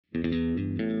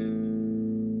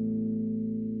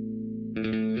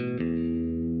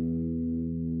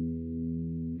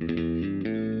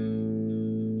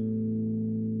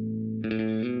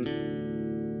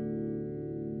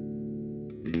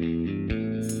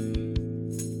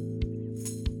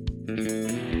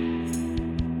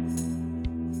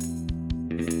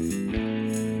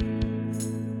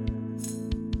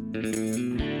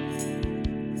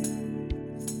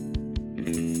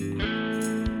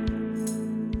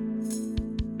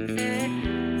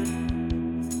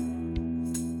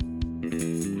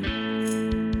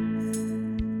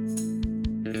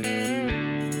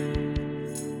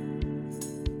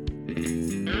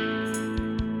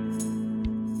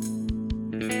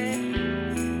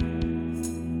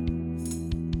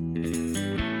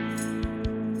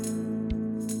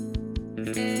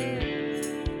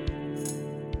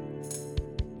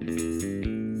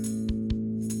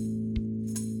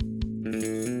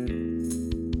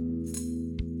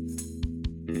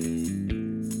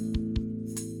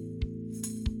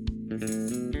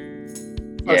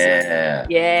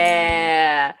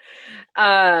Yeah.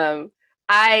 Hi,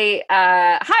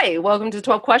 welcome to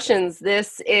 12 Questions.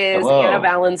 This is Anna Hello.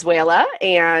 Valenzuela,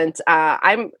 and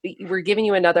we're giving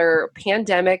you another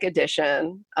pandemic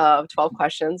edition of 12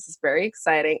 Questions. It's very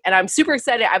exciting, and I'm super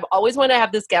excited. I've always wanted to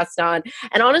have this guest on,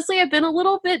 and honestly, I've been a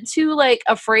little bit too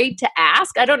afraid to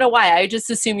ask. I don't know why. I just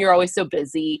assume you're always so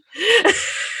busy.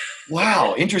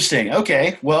 Wow, interesting.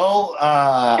 Okay. Well,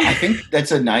 I think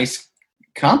that's a nice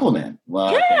compliment.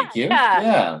 Well, thank you. Yeah.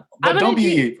 Yeah. But don't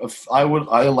be, I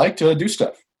like to do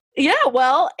stuff. Yeah,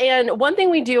 well, and one thing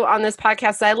we do on this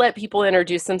podcast, I let people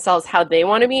introduce themselves how they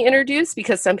want to be introduced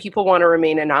because some people want to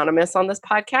remain anonymous on this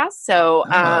podcast. So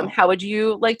how would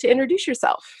you like to introduce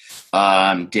yourself?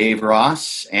 Dave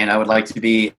Ross, and I would like to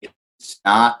be as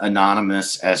not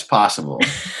anonymous as possible.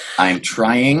 I'm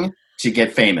trying to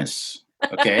get famous.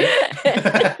 Okay.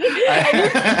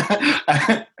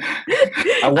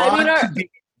 I want to be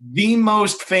the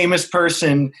most famous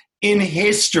person in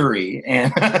history,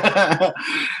 and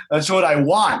that's what I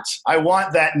want. I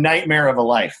want that nightmare of a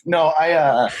life. No,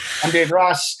 I'm Dave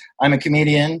Ross. I'm a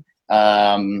comedian,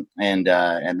 and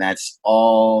that's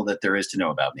all that there is to know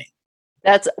about me.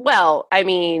 There's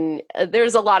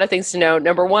a lot of things to know.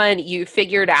 Number one, you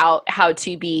figured out how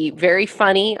to be very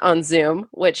funny on Zoom,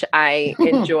 which I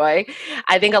enjoy.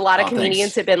 I think a lot of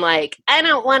comedians have been like, I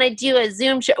don't want to do a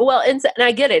Zoom show. Well, and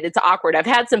I get it. It's awkward. I've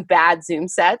had some bad Zoom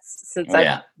sets since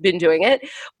I've been doing it,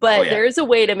 but there's a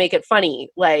way to make it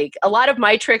funny. Like a lot of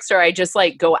my tricks are I just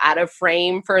go out of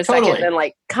frame for a second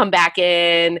and come back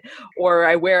in, or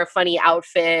I wear a funny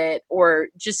outfit, or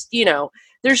just,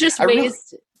 there's just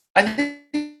ways. I think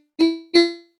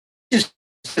just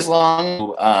as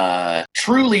long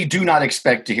truly do not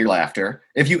expect to hear laughter.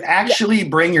 If you actually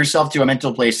bring yourself to a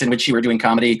mental place in which you are doing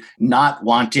comedy, not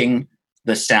wanting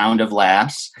the sound of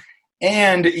laughs,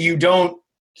 and you don't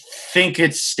think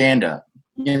it's stand-up,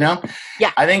 Yeah.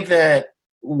 I think that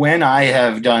when I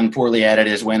have done poorly at it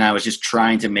is when I was just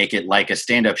trying to make it like a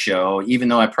stand-up show, even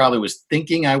though I probably was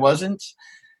thinking I wasn't,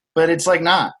 but it's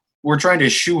not. We're trying to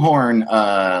shoehorn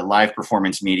live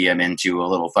performance medium into a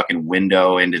little fucking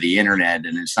window into the internet,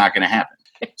 and it's not going to happen.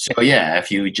 So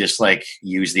if you just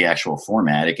use the actual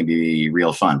format, it can be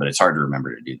real fun, but it's hard to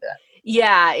remember to do that.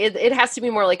 Yeah, it has to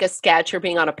be more like a sketch or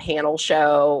being on a panel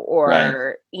show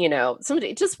or,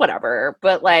 somebody, just whatever.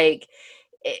 But I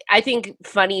think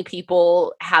funny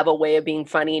people have a way of being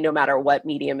funny no matter what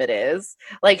medium it is.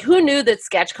 Who knew that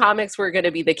sketch comics were going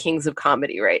to be the kings of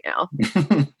comedy right now?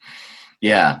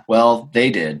 Yeah, well,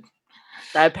 they did.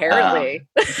 Apparently.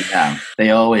 Yeah, they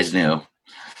always knew.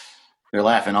 They're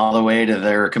laughing all the way to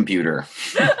their computer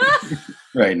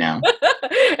right now.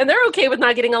 And they're okay with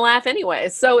not getting a laugh anyway,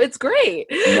 so it's great.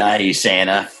 Nice,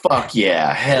 Anna. Fuck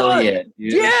yeah. Hell yeah,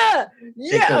 dude.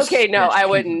 Yeah. Okay, no, I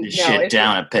wouldn't. Shit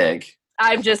down a pig.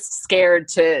 I'm just scared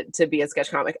to be a sketch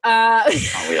comic.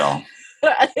 We all.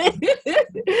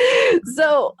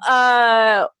 So,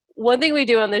 one thing we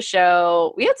do on this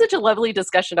show, we had such a lovely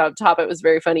discussion up top. It was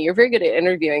very funny. You're very good at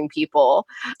interviewing people.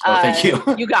 Thank you.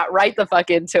 You got right the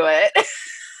fuck into it.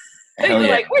 You're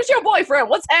like, where's your boyfriend?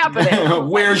 What's happening?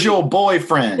 Where's your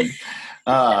boyfriend?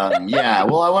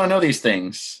 Well, I want to know these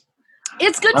things.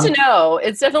 It's good to know.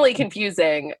 It's definitely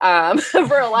confusing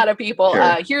for a lot of people.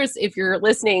 Sure. If you're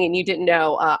listening and you didn't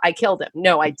know, I killed him.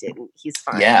 No, I didn't. He's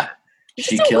fine. Yeah,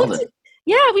 she killed him.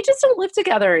 Yeah, we just don't live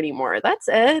together anymore. That's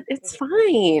it. It's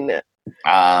fine.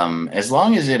 As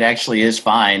long as it actually is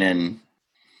fine and,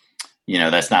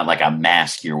 that's not like a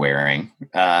mask you're wearing.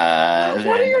 What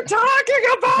are you talking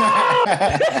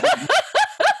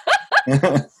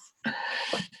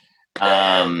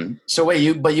about? So wait,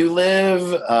 you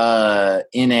live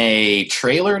in a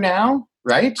trailer now,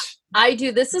 right? I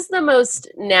do. This is the most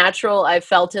natural I've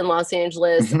felt in Los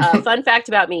Angeles. Fun fact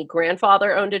about me,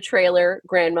 grandfather owned a trailer,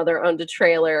 grandmother owned a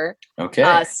trailer. Okay.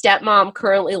 Stepmom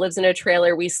currently lives in a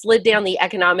trailer. We slid down the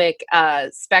economic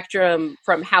spectrum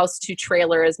from house to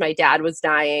trailer as my dad was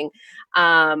dying.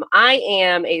 I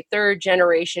am a third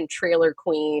generation trailer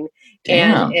queen.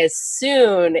 Damn. And as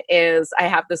soon as I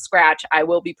have the scratch, I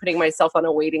will be putting myself on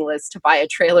a waiting list to buy a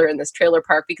trailer in this trailer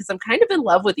park because I'm kind of in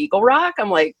love with Eagle Rock. I'm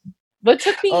like, what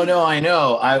took me? Oh no, I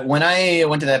know. When I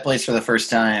went to that place for the first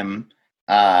time,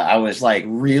 I was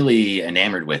really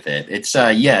enamored with it. It's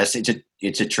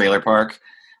it's a trailer park,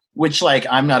 which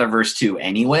I'm not averse to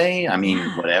anyway. I mean,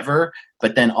 whatever.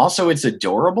 But then also it's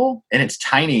adorable and it's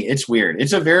tiny. It's weird.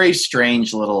 It's a very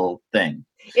strange little thing.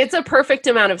 It's a perfect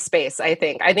amount of space, I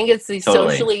think. I think it's the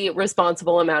socially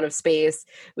responsible amount of space.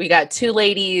 We got 2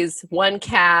 ladies, 1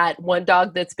 cat, 1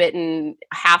 dog that's bitten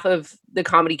half of the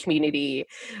comedy community.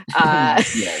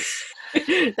 Yes.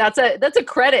 That's a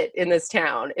credit in this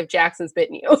town if Jackson's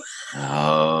bitten you.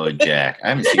 Oh, Jack. I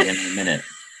haven't seen him in a minute.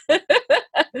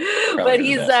 But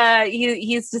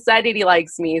he's decided he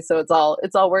likes me, so it's all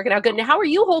working out good. Now, how are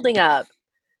you holding up?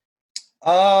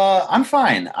 I'm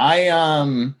fine.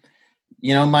 My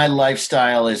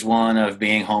lifestyle is one of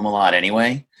being home a lot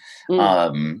anyway.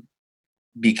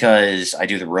 Because I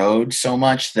do the road so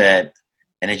much and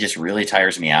it just really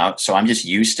tires me out. So I'm just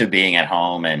used to being at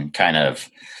home and kind of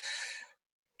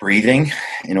breathing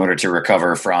in order to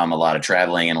recover from a lot of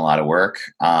traveling and a lot of work.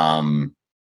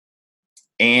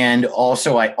 And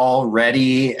also I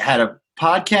already had a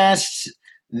podcast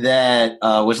that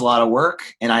was a lot of work,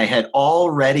 and I had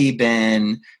already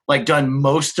been done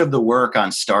most of the work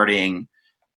on starting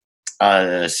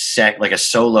a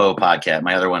solo podcast.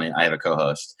 My other one, I have a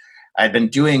co-host. I'd been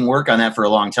doing work on that for a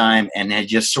long time and had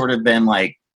just sort of been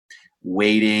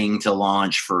waiting to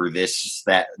launch for this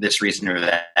reason or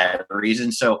that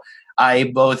reason. So I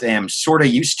both am sort of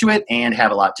used to it and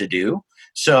have a lot to do.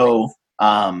 So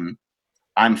I'm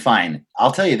fine.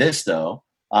 I'll tell you this though.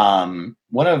 One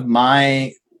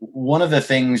of the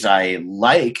things I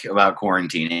like about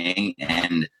quarantining,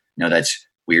 and that's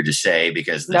weird to say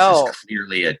because this is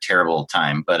clearly a terrible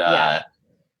time, but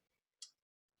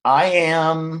I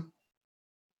am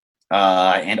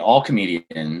and all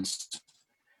comedians,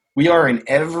 we are in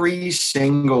every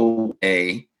single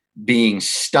way being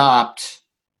stopped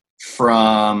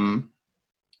from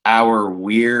our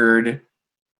weird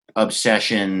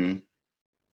obsession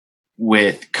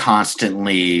with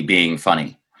constantly being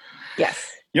funny. Yes.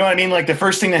 You know what I mean? The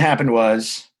first thing that happened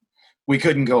was we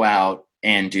couldn't go out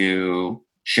and do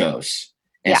shows.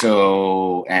 And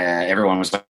so everyone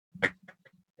was like,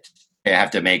 I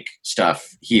have to make stuff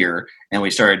here. And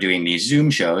we started doing these Zoom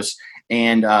shows,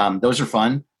 and those are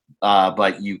fun.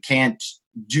 But you can't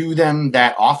do them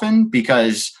that often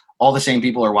because all the same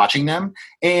people are watching them,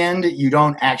 and you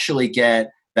don't actually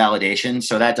get validation.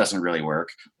 So that doesn't really work.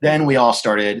 Then we all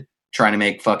started trying to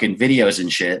make fucking videos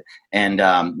and shit, and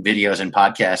videos and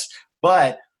podcasts.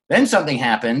 But then something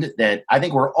happened that I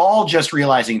think we're all just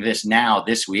realizing this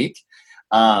week.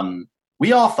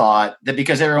 We all thought that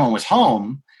because everyone was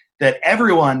home, that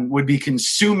everyone would be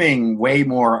consuming way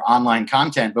more online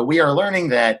content, but we are learning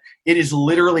that it is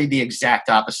literally the exact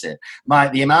opposite.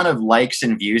 The amount of likes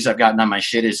and views I've gotten on my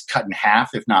shit is cut in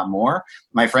half, if not more.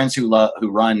 My friends who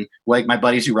run, my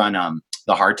buddies who run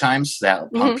the Hard Times,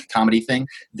 that punk comedy thing,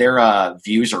 their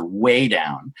views are way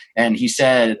down. And he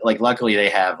said, luckily they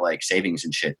have savings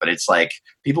and shit, but it's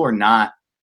people are not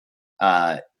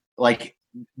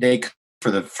they for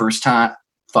the first time.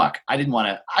 Fuck, I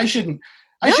shouldn't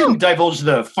divulge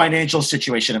the financial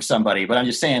situation of somebody, but I'm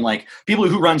just saying, people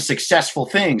who run successful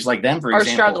things like them, for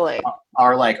example, struggling.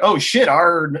 Are oh shit,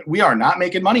 we are not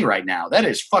making money right now. That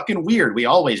is fucking weird. We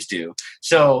always do.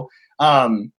 So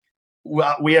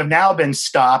we have now been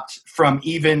stopped from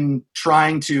even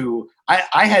trying to.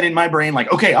 I had in my brain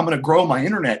okay, I'm going to grow my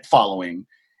internet following,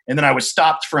 and then I was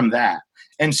stopped from that.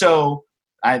 And so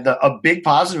a big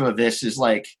positive of this is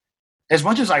as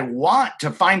much as I want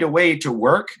to find a way to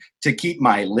work, to keep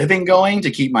my living going, to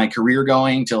keep my career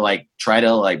going, to try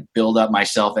to build up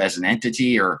myself as an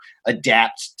entity or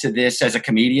adapt to this as a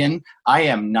comedian, I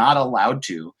am not allowed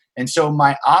to. And so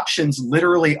my options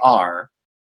literally are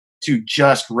to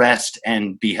just rest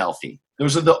and be healthy.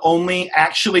 Those are the only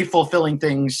actually fulfilling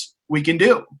things we can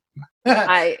do.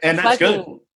 And that's good.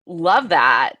 Love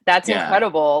that. That's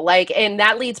incredible. And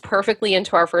that leads perfectly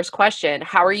into our first question.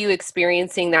 How are you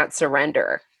experiencing that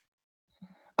surrender?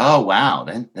 Oh, wow.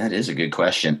 That is a good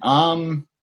question. I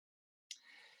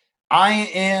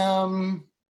am,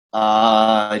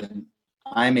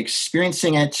 I'm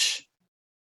experiencing it.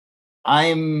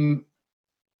 I'm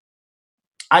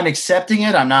accepting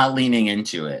it. I'm not leaning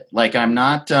into it. I'm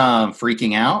not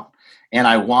freaking out, and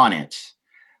I want it.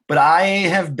 But I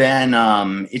have been,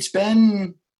 it's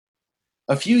been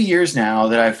a few years now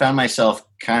that I found myself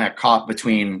kind of caught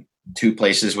between two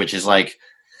places, which is I'm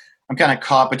kind of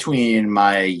caught between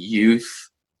my youth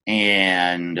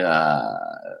and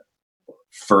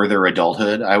further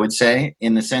adulthood, I would say,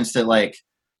 in the sense that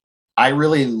I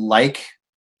really like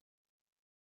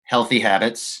healthy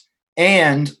habits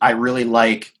and I really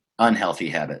like unhealthy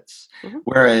habits. Mm-hmm.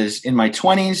 Whereas in my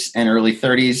 20s and early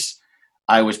 30s,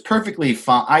 I was perfectly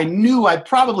fine. I knew I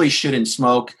probably shouldn't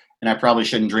smoke, and I probably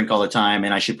shouldn't drink all the time,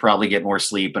 and I should probably get more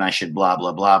sleep, and I should blah,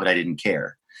 blah, blah, but I didn't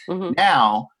care. Mm-hmm.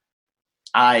 Now,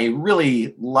 I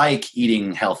really like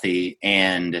eating healthy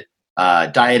and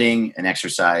dieting and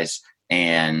exercise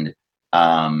and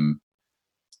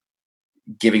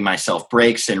giving myself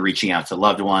breaks and reaching out to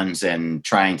loved ones and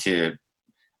trying to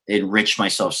enrich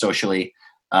myself socially.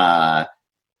 But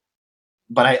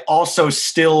I also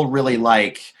still really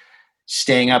like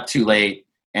staying up too late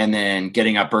and then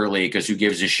getting up early because who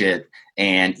gives a shit,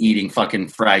 and eating fucking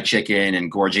fried chicken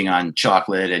and gorging on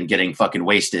chocolate and getting fucking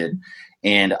wasted.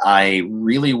 And I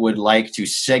really would like to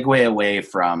segue away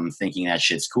from thinking that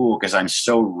shit's cool because I'm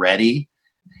so ready.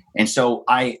 And so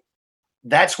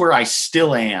that's where I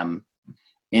still am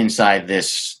inside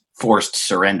this forced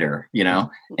surrender, you know?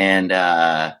 And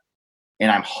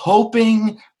I'm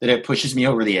hoping that it pushes me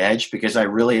over the edge because I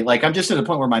really I'm just at a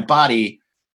point where my body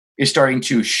is starting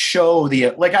to show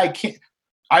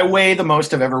I weigh the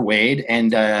most I've ever weighed.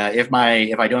 And if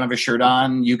I don't have a shirt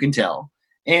on, you can tell.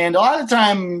 And a lot of the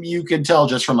time you can tell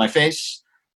just from my face.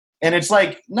 And it's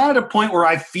not at a point where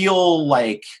I feel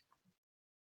like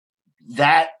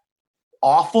that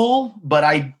awful, but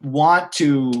I want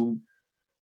to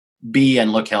be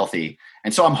and look healthy.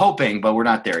 And so I'm hoping, but we're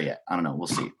not there yet. I don't know. We'll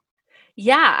see.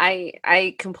 Yeah,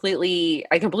 I completely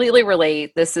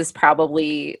relate. This is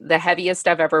probably the heaviest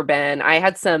I've ever been. I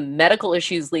had some medical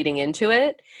issues leading into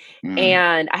it.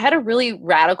 And I had a really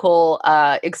radical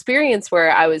experience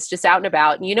where I was just out and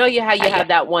about. And you have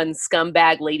that one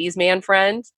scumbag ladies man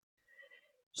friend?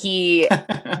 He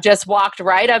just walked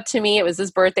right up to me. It was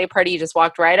his birthday party. He just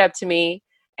walked right up to me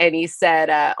and he said,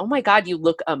 "Oh my God, you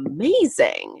look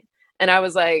amazing." And I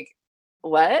was like,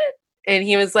 "What?" And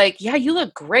he was like, "Yeah, you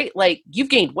look great. Like, you've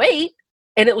gained weight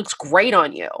and it looks great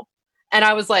on you." And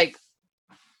I was like,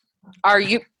 "Are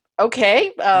you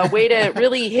okay?" Way to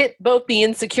really hit both the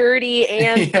insecurity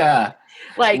and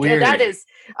and that is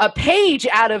a page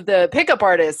out of the Pickup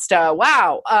Artist.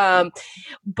 Wow.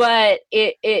 But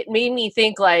it made me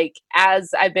think,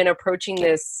 as I've been approaching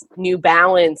this new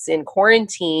balance in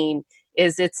quarantine,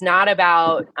 it's not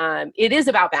about, it is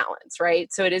about balance,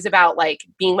 right? So it is about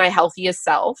being my healthiest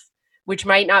self, which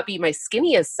might not be my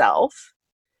skinniest self.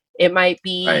 It might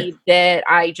be that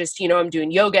I just, I'm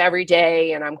doing yoga every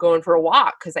day and I'm going for a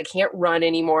walk because I can't run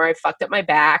anymore. I fucked up my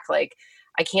back.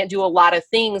 I can't do a lot of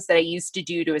things that I used to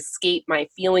do to escape my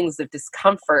feelings of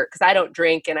discomfort because I don't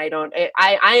drink and I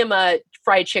am a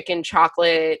fried chicken,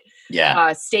 chocolate,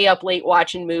 stay up late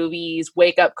watching movies,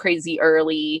 wake up crazy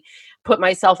early, put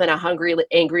myself in a hungry,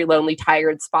 angry, lonely,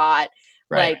 tired spot.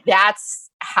 Right. That's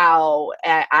how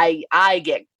I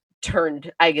get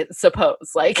turned, I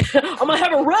suppose. I'm gonna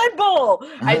have a Red Bull.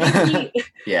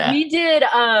 We did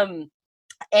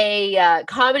a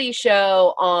comedy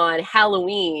show on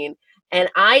Halloween, and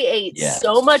I ate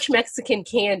so much Mexican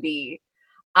candy.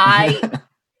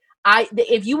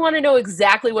 If you want to know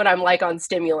exactly what I'm like on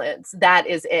stimulants, that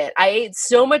is it. I ate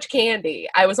so much candy.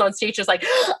 I was on stage just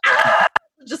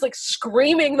just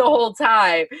screaming the whole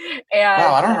time. And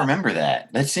wow, I don't remember that.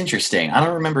 That's interesting. I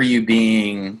don't remember you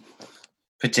being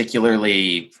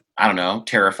particularly, I don't know,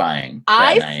 terrifying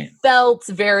that night. Felt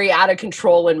very out of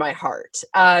control in my heart.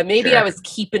 Maybe I was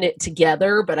keeping it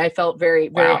together, but I felt very,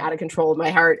 very out of control in my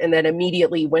heart, and then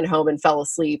immediately went home and fell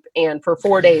asleep, and for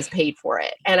 4 days paid for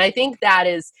it. And I think that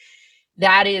is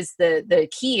the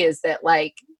key, is that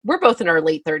we're both in our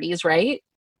late 30s, right?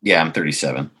 Yeah, I'm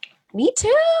 37. Me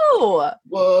too.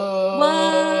 Whoa.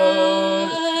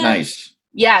 Nice.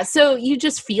 Yeah, so you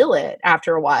just feel it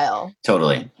after a while.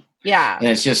 Totally. Yeah. And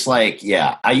it's just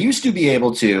I used to be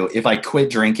able to, if I quit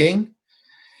drinking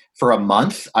for a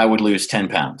month, I would lose 10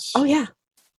 pounds. Oh, yeah.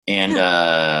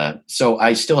 And so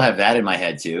I still have that in my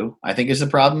head too, I think is the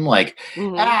problem.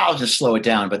 I'll just slow it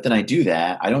down. But then I do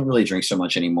that. I don't really drink so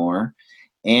much anymore.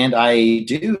 And I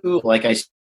do, I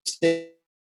stay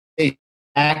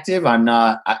active.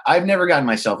 I've never gotten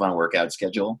myself on a workout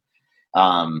schedule.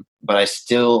 But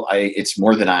it's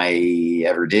more than I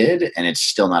ever did. And it's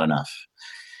still not enough.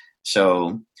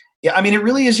 So, yeah, I mean, it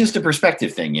really is just a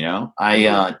perspective thing,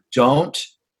 I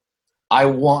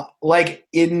want,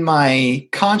 in my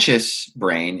conscious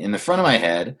brain, in the front of my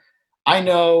head, I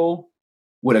know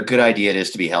what a good idea it is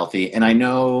to be healthy. And I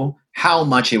know how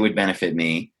much it would benefit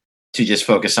me to just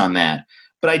focus on that.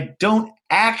 But I don't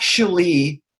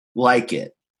actually like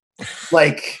it.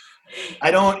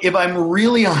 If I'm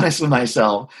really honest with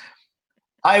myself,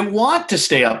 I want to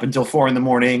stay up until 4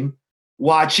 a.m.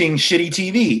 watching shitty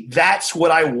TV. That's what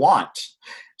I want.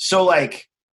 So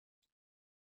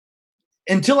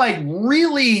until I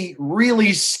really,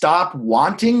 really stop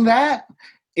wanting that,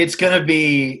 it's going to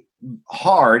be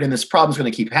hard and this problem's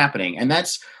going to keep happening. And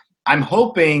I'm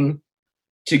hoping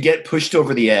to get pushed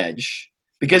over the edge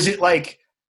because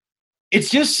it's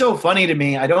just so funny to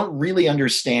me. I don't really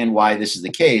understand why this is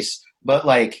the case, but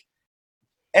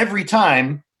every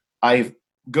time I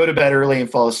go to bed early and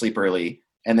fall asleep early,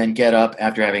 and then get up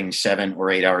after having 7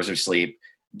 or 8 hours of sleep,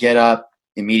 get up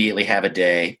immediately have a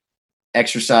day,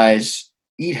 exercise,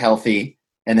 eat healthy,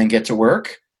 and then get to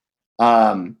work.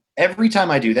 Every time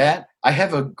I do that, I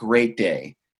have a great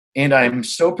day, and I'm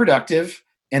so productive,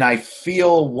 and I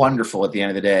feel wonderful at the end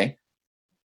of the day.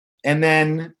 And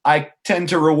then I tend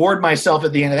to reward myself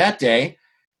at the end of that day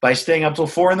by staying up till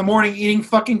 4 a.m. eating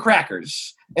fucking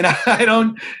crackers. And I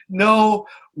don't know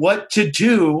what to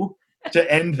do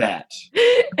to end that.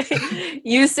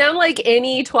 You sound like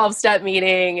any 12-step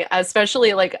meeting,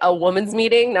 especially like a woman's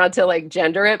meeting, not to like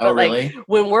gender it, but really? Like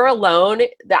when we're alone,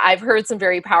 that I've heard some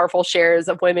very powerful shares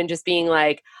of women just being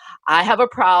like, I have a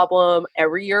problem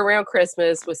every year around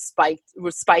Christmas with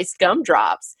spiced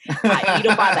gumdrops. I eat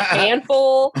them by the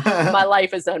handful. My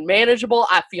life is unmanageable.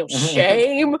 I feel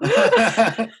shame.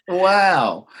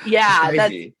 Wow. Yeah,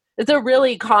 it's a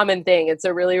really common thing. It's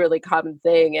a really, really common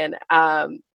thing. And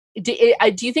do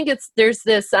you think there's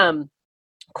this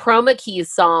Chroma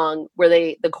Keys song where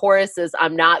the chorus is,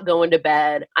 I'm not going to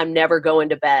bed. I'm never going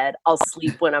to bed. I'll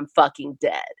sleep when I'm fucking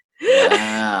dead.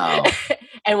 Wow.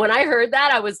 And when I heard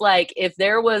that, I was like, if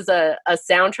there was a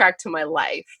soundtrack to my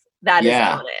life, that is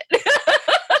on it.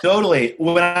 Totally.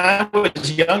 When I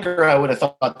was younger, I would have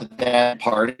thought that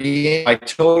partying.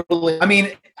 I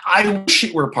mean, I wish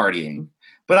it were partying,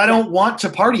 but I don't want to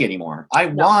party anymore. I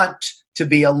want to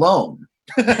be alone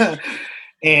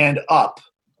and up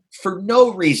for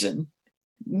no reason.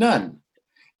 None.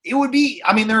 It would be,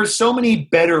 I mean, there are so many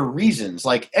better reasons.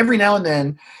 Like every now and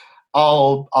then,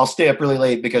 I'll stay up really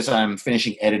late because I'm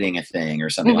finishing editing a thing or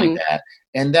something like that.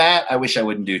 And that I wish I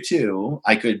wouldn't do too.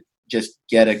 I could just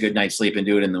get a good night's sleep and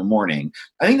do it in the morning.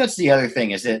 I think that's the other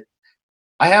thing is that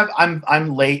I'm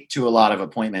late to a lot of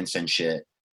appointments and shit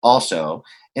also.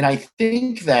 And I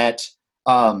think that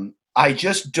I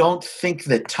just don't think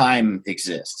that time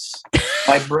exists.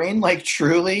 My brain like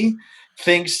truly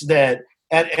thinks that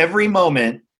at every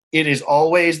moment it is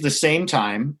always the same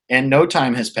time and no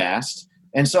time has passed.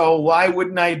 And so why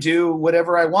wouldn't I do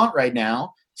whatever I want right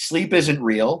now? Sleep isn't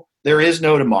real. There is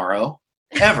no tomorrow,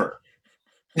 ever.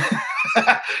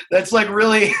 That's like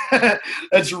really,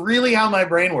 that's really how my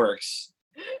brain works.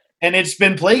 And it's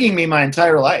been plaguing me my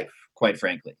entire life, quite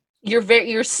frankly.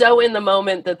 You're so in the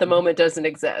moment that the moment doesn't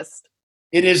exist.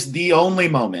 It is the only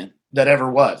moment that ever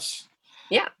was.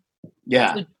 Yeah.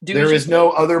 Yeah. So there is no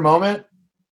other moment.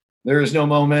 There is no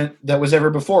moment that was ever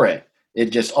before it. It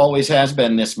just always has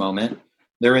been this moment.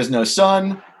 There is no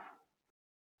sun,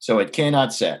 so it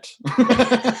cannot set.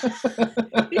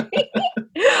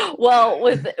 Well,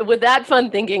 with that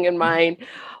fun thinking in mind,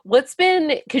 what's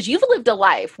been, because you've lived a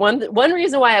life. One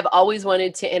reason why I've always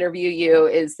wanted to interview you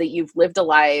is that you've lived a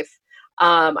life.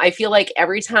 I feel like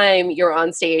every time you're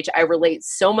on stage, I relate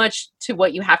so much to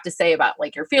what you have to say about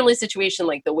like your family situation,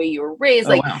 like the way you were raised,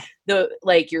 like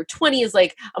your 20s.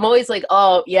 Like I'm always like,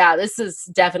 oh yeah, this is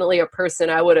definitely a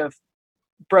person I would have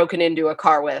broken into a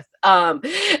car with. Wow,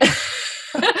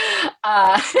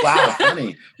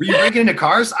 funny. Were you breaking into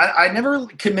cars? I never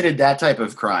committed that type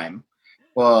of crime.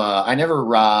 I never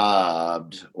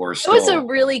robbed or stole. I was a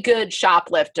really good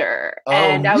shoplifter,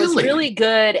 and I was really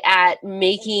good at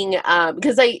making.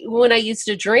 Because when I used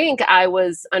to drink, I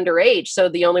was underage, so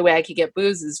the only way I could get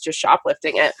booze is just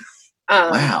shoplifting it.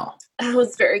 Wow, I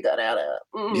was very good at it.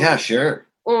 Yeah, sure.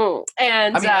 And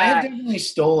I mean, I have definitely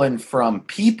stolen from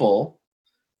people.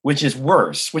 Which is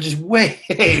worse, which is way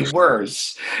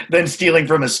worse than stealing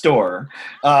from a store.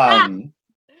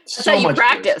 That's how you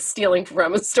practice stealing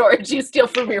from a store. You steal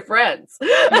from your friends.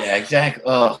 Yeah, exactly.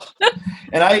 Oh.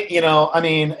 And I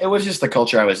mean, it was just the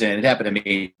culture I was in. It happened to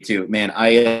me too. Man,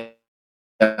 I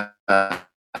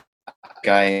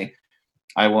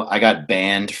got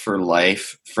banned for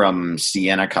life from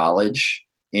Siena College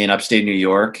in upstate New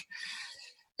York.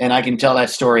 And I can tell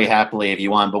that story happily if you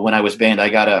want. But when I was banned, I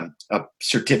got a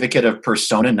certificate of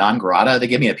persona non grata. They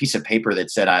gave me a piece of paper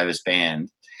that said I was banned.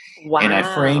 Wow. And I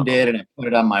framed it and I put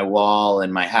it on my wall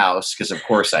in my house because, of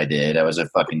course, I did. I was a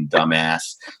fucking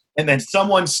dumbass. And then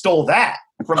someone stole that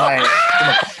from my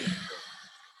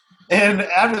and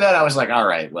after that, I was like, all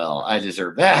right, well, I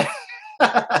deserve that.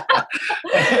 That's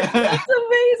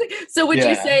amazing. So would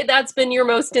you say that's been your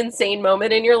most insane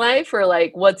moment in your life, or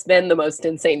like what's been the most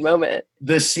insane moment?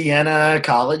 The Siena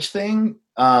College thing?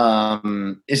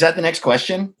 Is that the next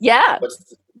question? Yeah.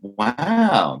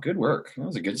 Wow, good work. That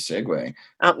was a good segue.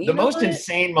 The most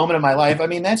insane moment of my life, I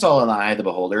mean, that's all in the eye of the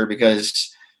beholder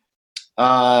because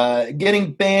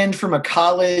getting banned from a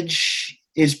college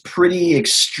is pretty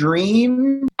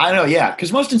extreme. I don't know, yeah,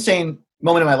 because most insane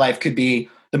moment of my life could be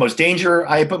the most danger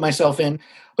I put myself in.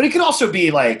 But it could also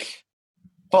be like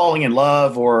falling in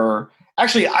love or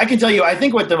actually, I can tell you, I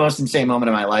think what the most insane moment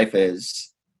of my life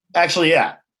is actually,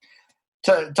 yeah.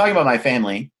 talking about my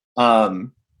family,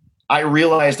 I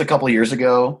realized a couple of years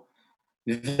ago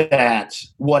that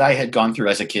what I had gone through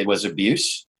as a kid was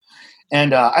abuse.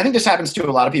 And I think this happens to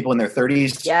a lot of people in their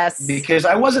 30s. Yes. Because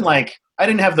I wasn't like, I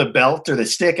didn't have the belt or the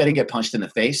stick. I didn't get punched in the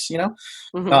face, you know?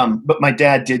 But my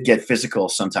dad did get physical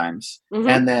sometimes.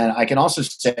 And then I can also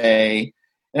say,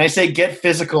 and I say get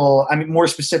physical, I mean, more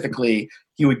specifically,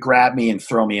 he would grab me and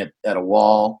throw me at a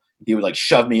wall. He would like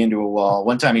shove me into a wall.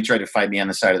 One time he tried to fight me on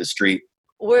the side of the street.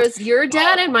 Was your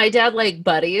dad and my dad like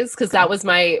buddies? Because that was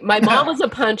my mom was a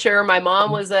puncher. My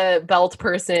mom was a belt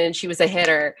person. She was a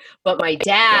hitter. But my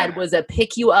dad was a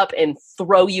pick you up and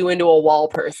throw you into a wall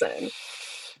person.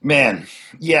 Man.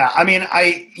 Yeah. I mean,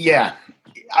 I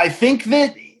think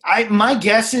that my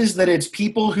guess is that it's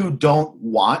people who don't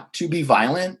want to be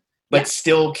violent, but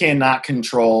still cannot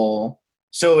control.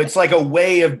 So it's like a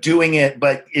way of doing it,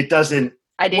 but it doesn't.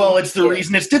 Well, it's the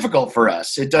reason it's difficult for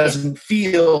us. It doesn't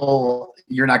feel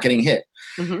you're not getting hit.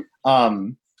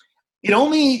 That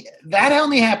only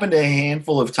happened a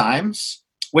handful of times.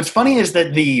 What's funny is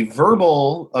that the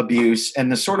verbal abuse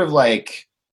and the sort of like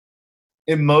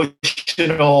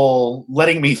emotional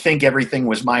letting me think everything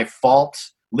was my fault,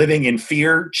 living in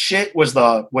fear shit was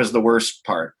the worst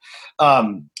part.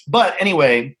 But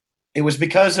anyway, it was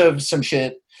because of some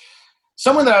shit.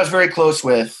 Someone that I was very close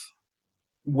with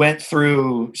went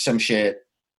through some shit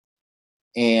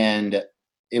and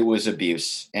it was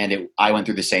abuse, and I went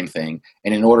through the same thing.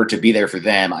 And in order to be there for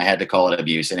them, I had to call it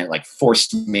abuse, and it like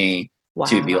forced me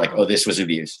to be like, oh, this was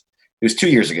abuse. It was 2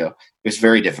 years ago. It was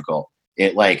very difficult.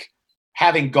 It like,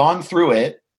 having gone through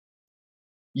it,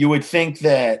 you would think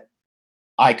that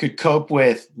I could cope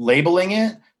with labeling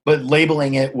it, but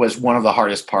labeling it was one of the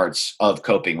hardest parts of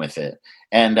coping with it.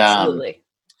 And Absolutely.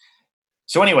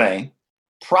 So anyway,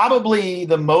 probably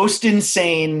the most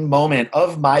insane moment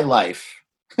of my life.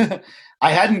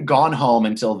 I hadn't gone home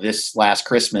until this last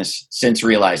Christmas since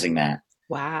realizing that.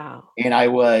 Wow. And I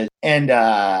was, and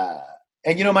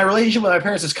you know, my relationship with my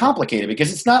parents is complicated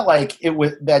because it's not like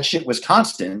that shit was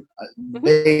constant.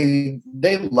 They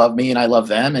love me and I love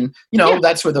them. And, you know,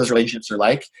 that's what those relationships are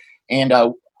like. And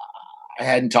I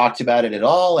hadn't talked about it at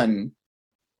all. And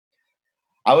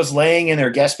I was laying in their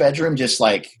guest bedroom, just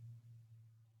like,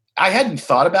 I hadn't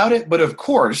thought about it, but of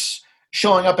course,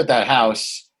 showing up at that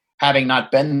house, having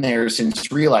not been there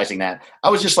since realizing that, I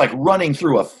was just like running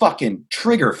through a fucking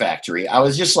trigger factory. I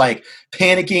was just like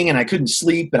panicking and I couldn't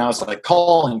sleep. And I was like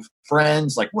calling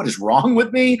friends, like, what is wrong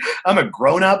with me? I'm a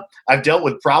grown up. I've dealt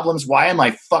with problems. Why am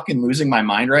I fucking losing my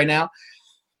mind right now?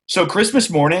 So Christmas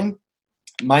morning,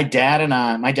 my dad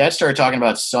started talking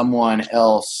about someone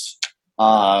else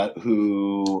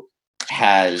who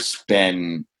has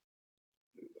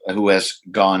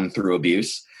gone through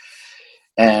abuse.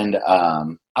 And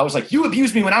I was like, you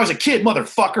abused me when I was a kid,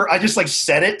 motherfucker. I just like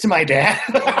said it to my dad.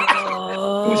 It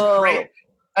was great.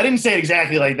 I didn't say it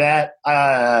exactly like that.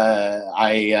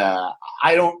 I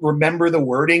don't remember the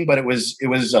wording, but it was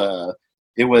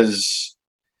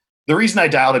the reason I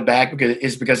dialed it back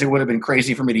because it would have been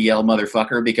crazy for me to yell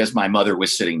motherfucker because my mother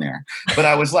was sitting there. But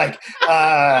I was like,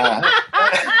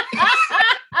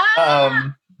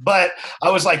 but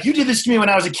I was like, you did this to me when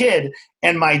I was a kid.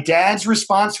 And my dad's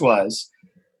response was,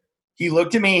 he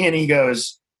looked at me and he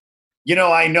goes, you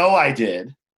know I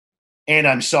did. And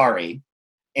I'm sorry.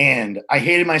 And I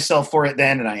hated myself for it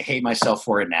then. And I hate myself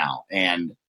for it now.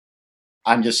 And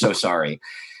I'm just so sorry.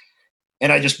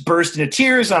 And I just burst into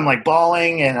tears. I'm like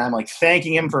bawling and I'm like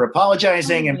thanking him for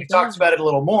apologizing. And we talked about it a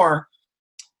little more.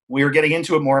 We were getting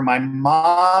into it more. My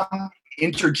mom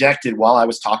interjected while I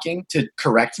was talking to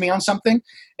correct me on something.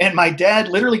 And my dad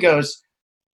literally goes,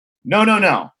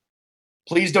 no.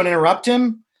 Please don't interrupt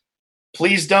him.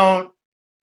 Please don't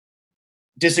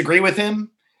disagree with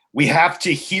him. We have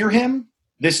to hear him.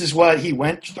 This is what he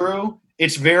went through.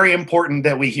 It's very important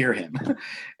that we hear him.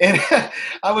 And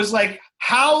I was like,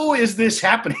 how is this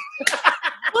happening?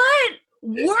 What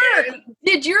work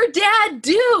did your dad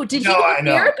do? Did he go to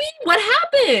therapy? What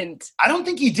happened? I don't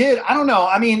think he did. I don't know.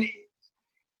 I mean,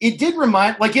 it did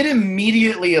it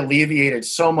immediately alleviated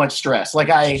so much stress. Like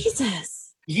Jesus.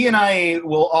 He and I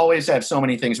will always have so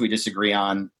many things we disagree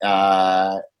on.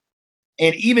 And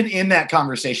even in that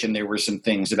conversation, there were some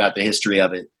things about the history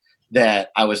of it that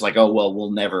I was like, oh, well,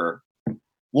 we'll never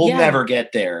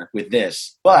get there with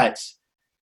this. But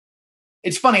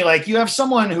it's funny, like you have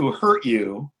someone who hurt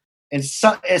you, and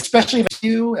especially if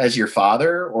you as your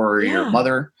father or your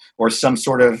mother or some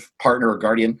sort of partner or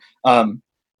guardian,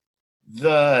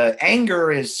 the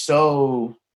anger is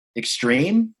so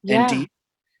extreme and deep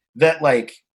that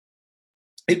like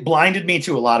it blinded me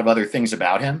to a lot of other things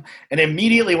about him. And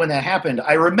immediately when that happened,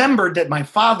 I remembered that my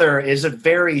father is a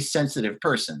very sensitive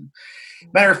person.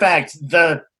 Matter of fact,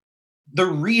 the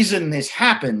reason this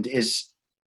happened is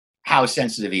how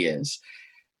sensitive he is.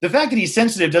 The fact that he's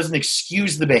sensitive doesn't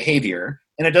excuse the behavior,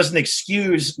 and it doesn't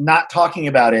excuse not talking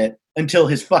about it until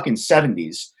his fucking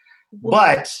 70s.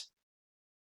 But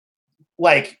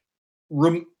like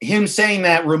him saying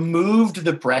that removed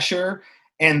the pressure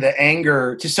and the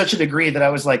anger to such a degree that I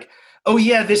was like, oh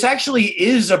yeah, this actually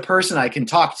is a person I can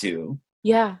talk to.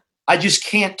 Yeah. I just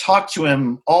can't talk to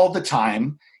him all the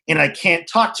time, and I can't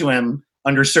talk to him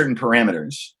under certain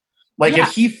parameters. Like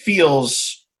if he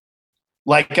feels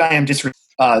like I am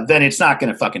then it's not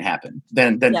going to fucking happen.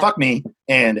 Then fuck me.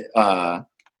 And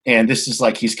this is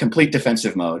like, he's complete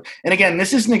defensive mode. And again,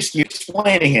 this is an excuse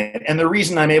explaining it. And the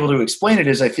reason I'm able to explain it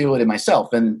is I feel it in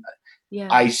myself, and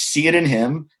I see it in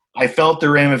him. I felt the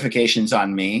ramifications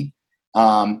on me.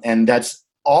 And that's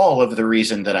all of the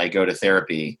reason that I go to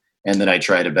therapy and that I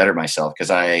try to better myself. Cause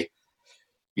I,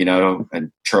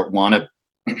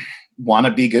 want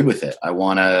to be good with it. I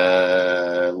want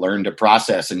to learn to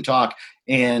process and talk.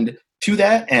 And to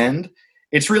that end,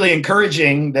 it's really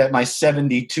encouraging that my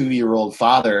 72-year-old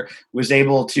father was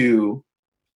able to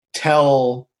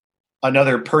tell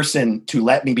another person to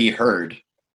let me be heard.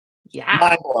 Yeah.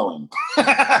 Mind blowing.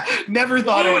 Never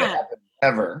thought it would happen,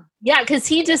 ever. Yeah, because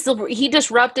he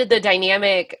disrupted the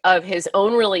dynamic of his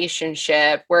own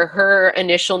relationship, where her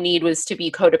initial need was to be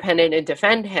codependent and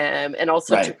defend him, and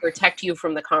also to protect you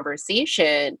from the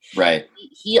conversation. Right.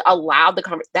 He allowed the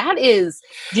conversation. That is,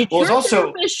 did your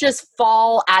therapist just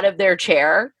fall out of their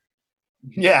chair?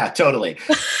 Yeah, totally.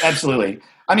 Absolutely.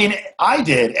 I mean, I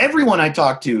did. Everyone I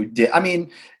talked to did. I mean,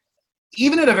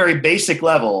 even at a very basic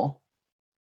level,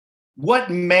 what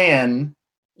man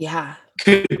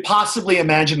could possibly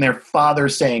imagine their father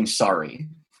saying sorry?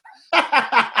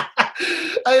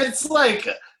 It's like,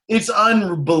 it's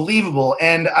unbelievable.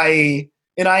 And I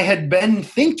had been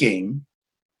thinking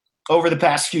over the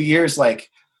past few years, like,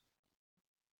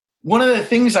 one of the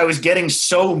things I was getting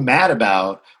so mad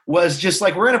about was just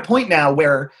like, we're at a point now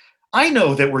where I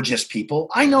know that we're just people.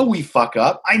 I know we fuck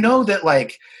up. I know that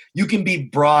like you can be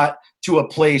brought to a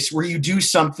place where you do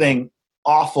something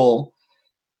awful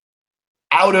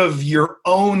out of your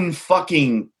own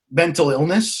fucking mental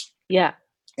illness. Yeah.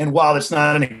 And while it's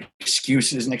not an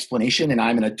excuse, it's an explanation, and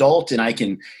I'm an adult and I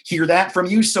can hear that from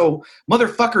you. So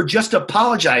motherfucker, just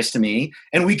apologize to me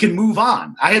and we can move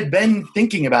on. I had been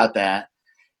thinking about that,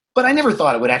 but I never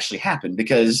thought it would actually happen,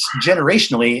 because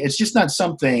generationally, it's just not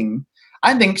something,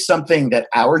 I think something that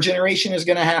our generation is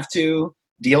going to have to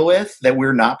deal with, that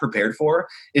we're not prepared for,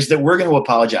 is that we're going to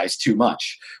apologize too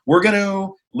much. We're going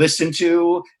to listen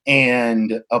to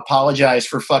and apologize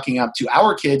for fucking up to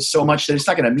our kids so much that it's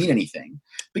not going to mean anything,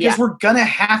 because we're going to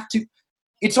have to.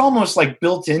 It's almost like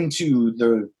built into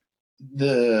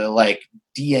the like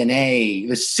DNA,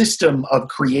 the system of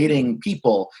creating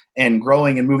people and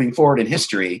growing and moving forward in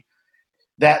history.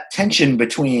 That tension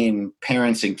between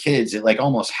parents and kids, it like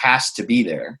almost has to be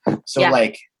there. So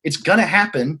like it's going to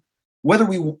happen whether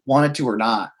we want it to or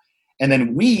not. And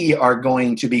then we are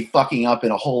going to be fucking up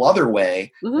in a whole other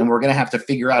way. Mm-hmm. And we're going to have to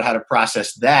figure out how to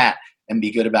process that and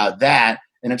be good about that.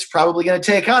 And it's probably going to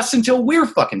take us until we're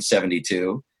fucking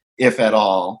 72, if at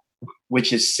all,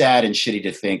 which is sad and shitty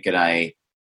to think. And I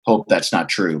hope that's not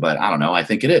true, but I don't know. I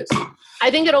think it is. I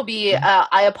think it'll be,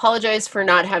 I apologize for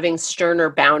not having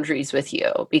sterner boundaries with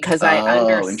you, because I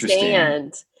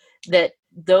understand that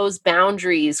those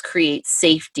boundaries create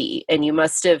safety, and you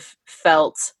must have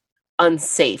felt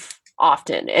unsafe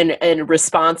often and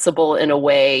responsible in a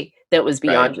way that was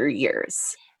beyond your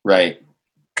years. Right.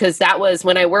 Because that was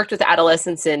when I worked with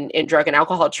adolescents in drug and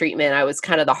alcohol treatment. I was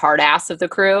kind of the hard ass of the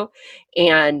crew.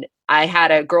 And I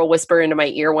had a girl whisper into my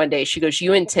ear one day. She goes,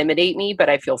 "You intimidate me, but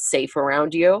I feel safe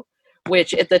around you."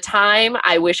 Which at the time,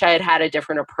 I wish I had had a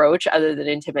different approach other than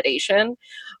intimidation.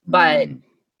 But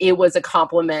it was a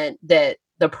compliment that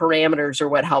the parameters are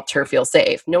what helped her feel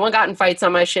safe. No one got in fights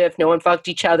on my shift. No one fucked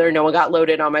each other. No one got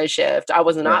loaded on my shift. I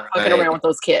was not fucking around with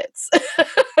those kids.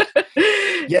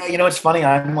 Yeah, you know, it's funny.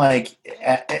 I'm like,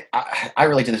 I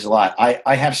relate to this a lot.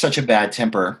 I have such a bad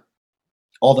temper.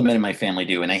 All the men in my family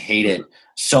do, and I hate it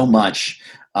so much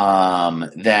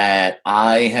that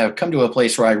I have come to a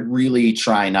place where I really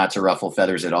try not to ruffle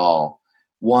feathers at all.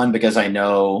 One, because I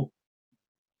know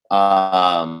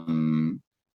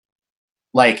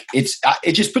like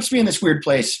it just puts me in this weird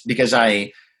place, because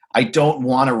I don't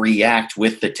want to react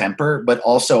with the temper, but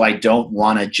also I don't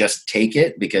want to just take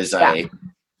it, because I,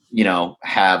 you know,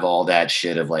 have all that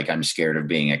shit of like, I'm scared of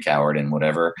being a coward and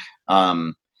whatever.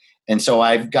 And so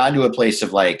I've gotten to a place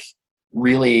of like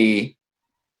really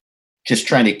just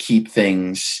trying to keep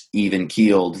things even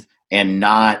keeled and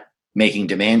not making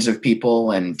demands of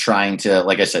people and trying to,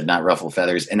 like I said, not ruffle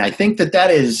feathers. And I think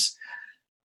that is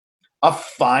a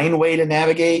fine way to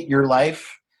navigate your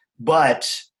life.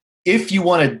 But if you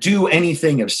want to do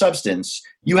anything of substance,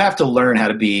 you have to learn how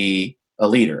to be a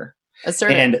leader.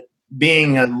 And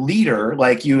being a leader,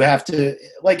 like you have to,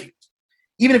 like,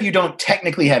 even if you don't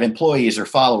technically have employees or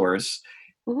followers,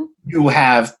 you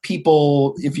have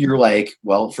people, if you're like,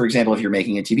 well, for example, if you're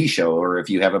making a TV show or if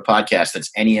you have a podcast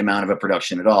that's any amount of a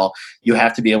production at all, you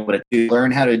have to be able to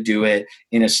learn how to do it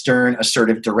in a stern,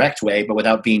 assertive, direct way, but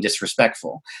without being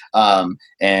disrespectful,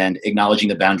 and acknowledging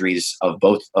the boundaries of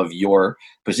both of your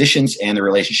positions and the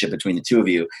relationship between the two of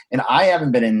you. And I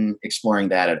haven't been exploring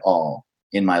that at all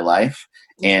in my life.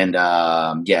 And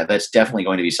yeah, that's definitely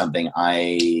going to be something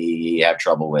I have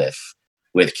trouble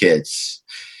with kids.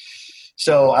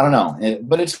 So I don't know,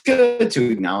 but it's good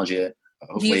to acknowledge it.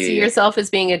 Hopefully, do you see yourself as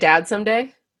being a dad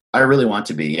someday? I really want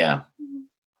to be, yeah.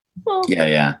 Well,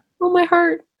 yeah. Oh, my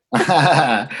heart.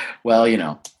 Well, you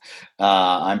know,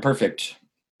 I'm perfect.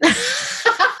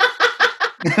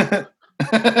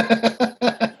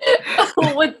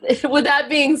 With that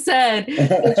being said,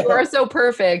 since you are so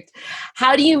perfect,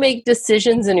 how do you make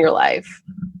decisions in your life?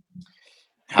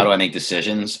 How do I make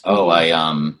decisions? Oh,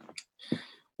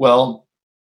 well,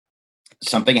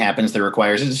 something happens that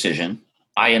requires a decision.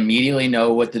 I immediately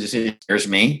know what the decision is.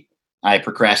 Me. I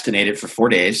procrastinate it for 4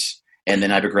 days, and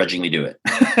then I begrudgingly do it.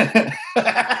 I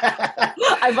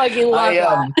fucking love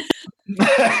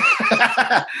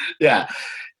that. Yeah.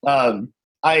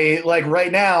 I like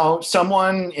right now,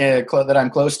 someone that I'm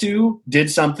close to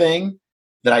did something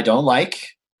that I don't like,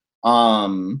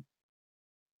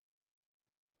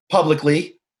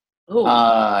 publicly.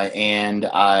 And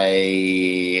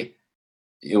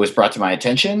it was brought to my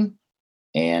attention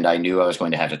and I knew I was going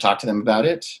to have to talk to them about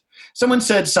it. Someone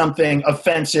said something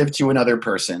offensive to another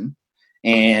person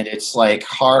and it's like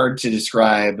hard to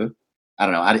describe. I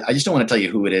don't know. I just don't want to tell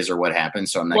you who it is or what happened.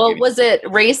 So I'm not. Well, was it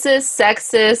racist,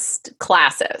 sexist,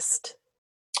 classist?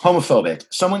 Homophobic.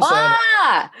 Someone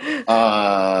said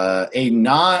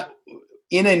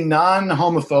in a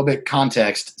non-homophobic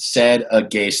context said a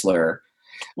gay slur.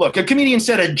 Look, a comedian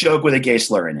said a joke with a gay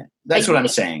slur in it. That's what I'm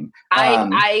saying.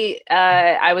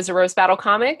 I was a roast battle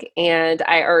comic, and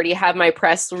I already have my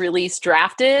press release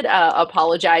drafted,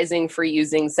 apologizing for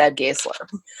using said gay slur.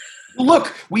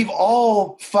 Look, we've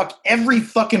all every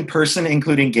fucking person,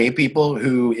 including gay people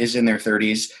who is in their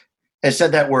 30s, has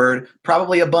said that word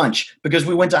probably a bunch because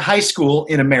we went to high school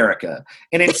in America.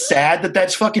 And it's sad that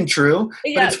that's fucking true,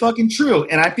 but it's fucking true.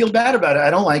 And I feel bad about it.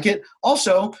 I don't like it.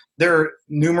 Also, there are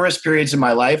numerous periods in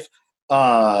my life,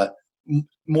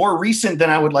 more recent than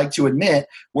I would like to admit,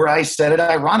 where I said it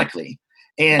ironically.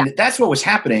 And that's what was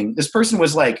happening. This person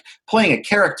was like playing a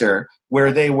character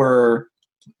where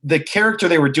the character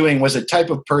they were doing was a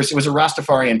type of person, was a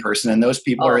Rastafarian person, and those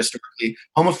people are historically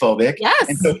homophobic. Yes.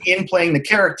 And so in playing the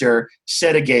character,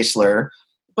 said a gay slur,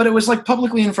 but it was like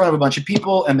publicly in front of a bunch of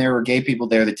people, and there were gay people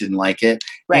there that didn't like it.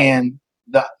 Right. And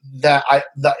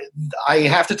I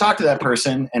have to talk to that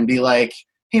person and be like,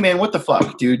 hey man, what the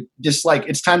fuck, dude? Just like,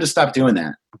 it's time to stop doing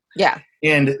that. Yeah.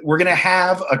 And we're going to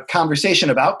have a conversation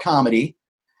about comedy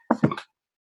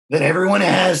that everyone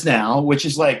has now, which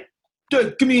is like,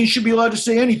 the comedian should be allowed to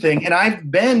say anything. And I've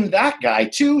been that guy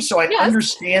too. So I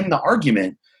understand the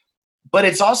argument, but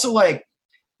it's also like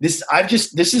this.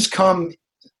 It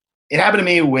happened to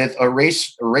me with a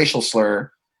racial slur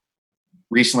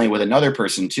recently with another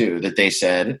person too, that they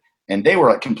said, and they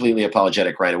were completely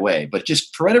apologetic right away. But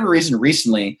just for whatever reason,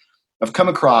 recently I've come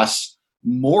across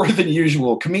more than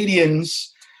usual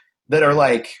comedians that are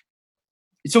like,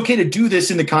 it's okay to do this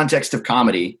in the context of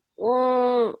comedy.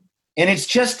 And it's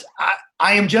just,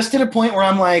 I am just at a point where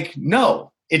I'm like,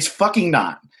 no, it's fucking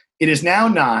not. It is now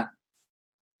not.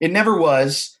 It never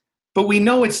was, but we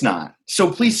know it's not. So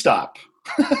please stop.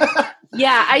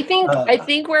 Yeah, I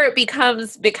think where it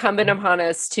becomes incumbent upon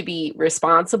us to be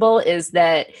responsible is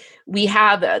that we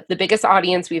have the biggest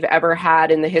audience we've ever had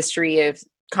in the history of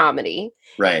comedy.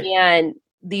 Right. And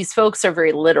these folks are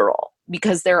very literal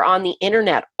because they're on the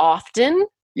internet often.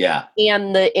 Yeah.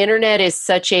 And the internet is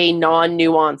such a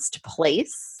non-nuanced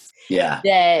place. Yeah.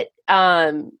 That,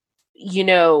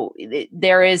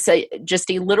 there is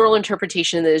just a literal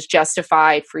interpretation that is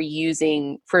justified for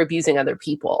abusing other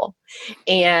people.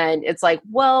 And it's like,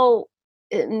 well,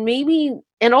 maybe,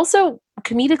 and also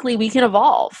comedically we can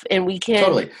evolve and we can.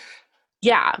 Totally.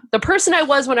 Yeah. The person I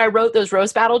was when I wrote those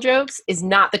roast battle jokes is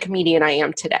not the comedian I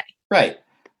am today. Right.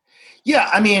 Yeah.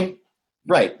 I mean,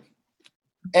 right.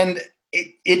 And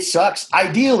it sucks.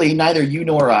 Ideally, neither you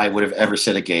nor I would have ever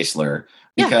said a gay slur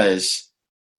because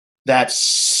that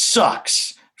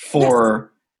sucks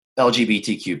for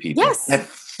LGBTQ people. Yes. That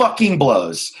fucking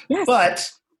blows. Yes.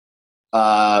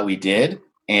 But we did.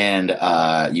 And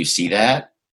you see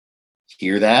that,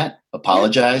 hear that,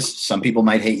 apologize. Yeah. Some people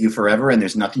might hate you forever, and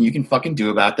there's nothing you can fucking do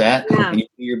about that. Yeah. And you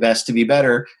do your best to be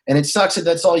better. And it sucks that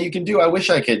that's all you can do. I wish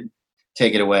I could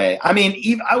take it away. I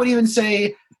mean, I would even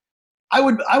say, I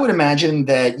would imagine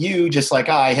that you, just like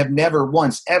I, have never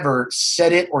once ever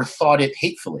said it or thought it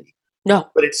hatefully. No.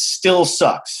 But it still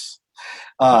sucks.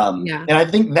 And I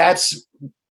think that's,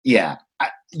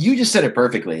 you just said it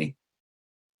perfectly.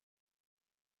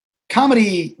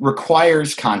 Comedy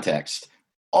requires context.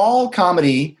 All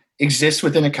comedy exists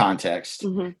within a context,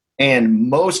 and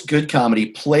most good comedy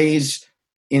plays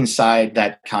inside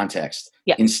that context.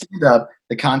 Yeah. In stand-up,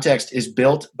 the context is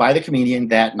built by the comedian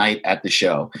that night at the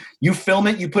show. You film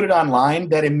it, you put it online,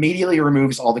 that immediately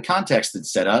removes all the context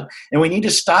that's set up, and we need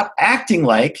to stop acting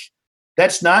like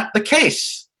that's not the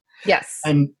case. Yes.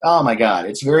 And oh my God,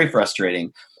 it's very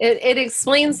frustrating. It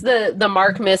explains the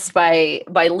mark missed by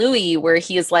Louis, where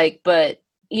he is like, but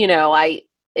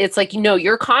it's like,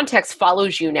 your context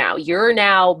follows you now. You're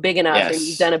now big enough and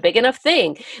you've done a big enough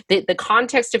thing. The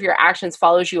context of your actions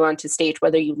follows you onto stage,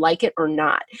 whether you like it or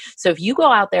not. So if you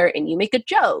go out there and you make a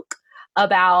joke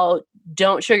about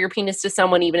don't show your penis to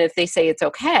someone, even if they say it's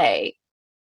okay,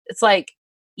 it's like,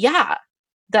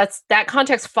 that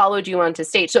context followed you onto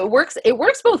stage. So it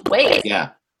works both ways.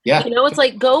 Yeah. It's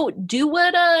like, go do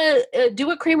what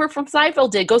Kramer from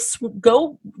Seinfeld did.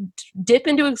 Go dip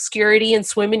into obscurity and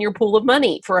swim in your pool of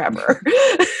money forever.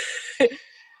 Totally.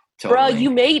 Bro, you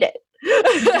made it.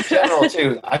 In general,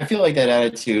 too, I feel like that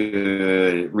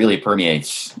attitude really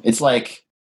permeates. It's like,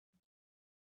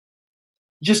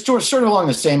 just sort of along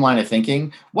the same line of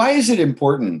thinking, why is it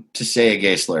important to say a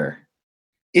gay slur?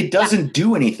 It doesn't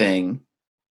do anything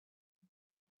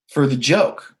for the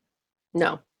joke.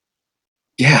 No.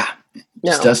 Yeah, it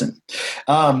just doesn't.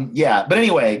 But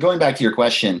anyway, going back to your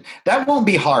question, that won't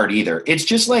be hard either. It's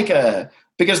just like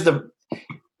because it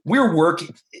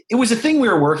was a thing we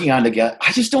were working on together.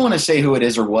 I just don't want to say who it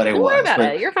is or what it was. Don't worry about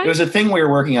it. You're fine. It was a thing we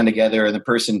were working on together, and the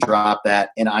person dropped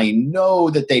that, and I know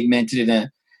that they meant it in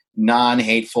a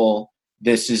non-hateful,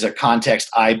 this is a context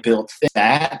I built thing.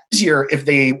 That's easier if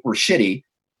they were shitty.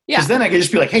 Because then I could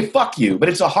just be like, hey, fuck you. But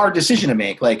it's a hard decision to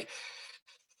make. Like,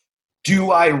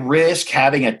 do I risk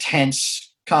having a tense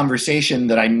conversation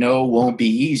that I know won't be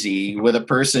easy with a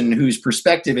person whose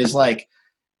perspective is like,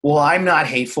 well, I'm not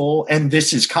hateful, and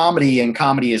this is comedy, and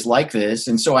comedy is like this.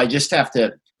 And so I just have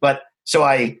to,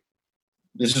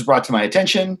 this was brought to my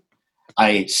attention.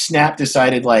 I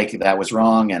decided like that was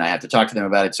wrong, and I have to talk to them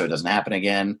about it so it doesn't happen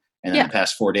again. And in the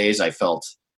past 4 days, I felt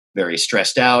very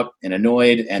stressed out and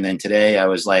annoyed. And then today I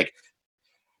was like,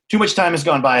 too much time has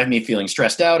gone by of me feeling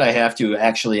stressed out. I have to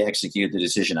actually execute the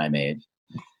decision I made.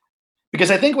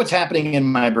 Because I think what's happening in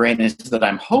my brain is that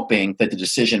I'm hoping that the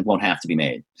decision won't have to be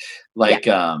made. Like,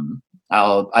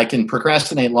 I can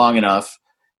procrastinate long enough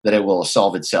that it will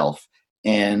solve itself.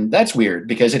 And that's weird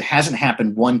because it hasn't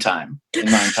happened one time in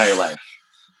my entire life.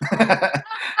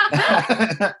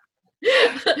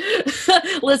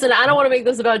 Listen, I don't want to make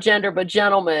this about gender, but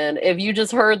gentlemen, if you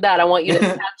just heard that, I want you to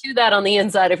tattoo that on the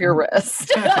inside of your wrist.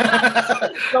 So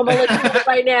I'm gonna let you know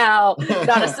right now,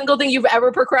 not a single thing you've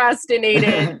ever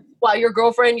procrastinated while your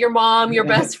girlfriend, your mom, your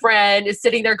best friend is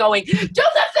sitting there going, do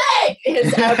the thing!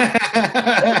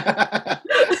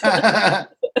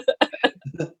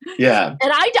 Yeah.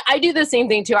 And I do the same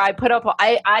thing too. I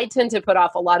tend to put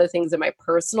off a lot of things in my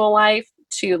personal life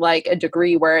to like a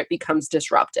degree where it becomes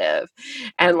disruptive.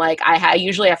 And like I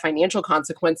usually have financial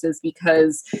consequences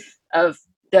because of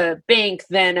the bank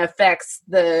then affects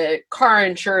the car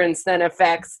insurance, then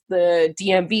affects the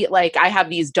DMV. Like I have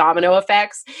these domino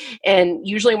effects. And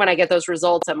usually when I get those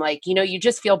results, I'm like, you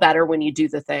just feel better when you do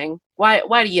the thing. Why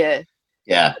do you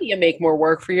make more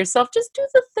work for yourself? Just do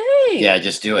the thing. Yeah,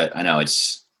 just do it. I know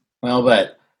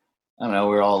but I don't know.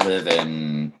 We all live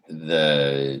in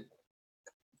the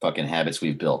fucking habits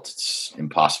we've built. It's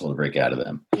impossible to break out of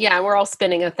them. Yeah, we're all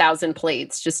spinning 1,000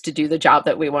 plates just to do the job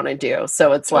that we want to do.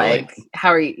 So it's like, how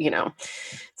are you,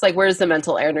 it's like, where does the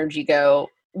mental energy go?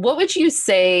 What would you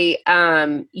say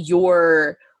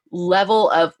your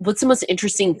level of, what's the most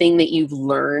interesting thing that you've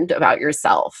learned about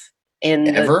yourself?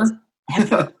 Ever?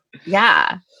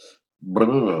 Yeah.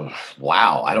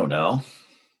 Wow, I don't know.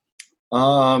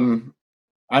 I'm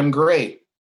great.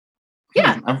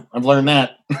 Yeah. I've learned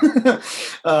that.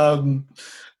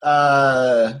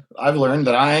 I've learned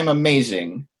that I'm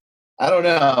amazing. I don't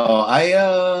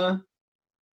know.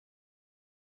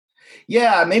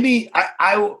 Yeah, maybe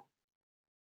I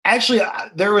actually,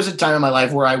 there was a time in my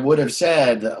life where I would have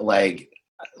said, like,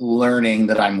 learning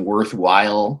that I'm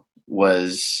worthwhile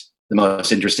was the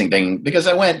most interesting thing, because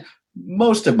I went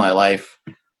most of my life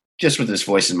just with this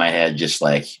voice in my head, just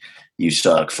like, you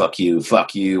suck, fuck you,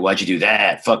 why'd you do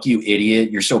that, fuck you,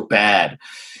 idiot, you're so bad.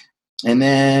 And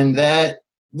then that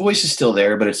voice is still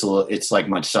there, but it's like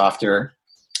much softer.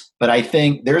 But I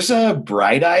think there's a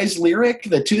Bright Eyes lyric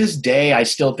that to this day I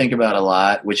still think about a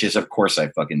lot, which is, of course I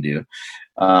fucking do.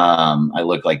 I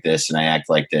look like this and I act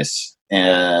like this.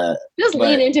 Just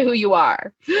lean into who you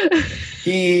are.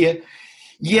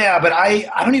 Yeah, but I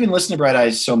don't even listen to Bright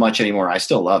Eyes so much anymore. I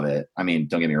still love it. I mean,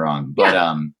 don't get me wrong,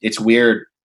 but it's weird.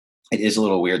 It is a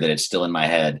little weird that it's still in my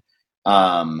head.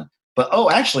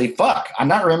 But actually, fuck, I'm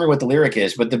not remembering what the lyric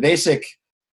is, but the basic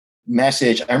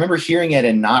message, I remember hearing it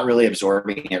and not really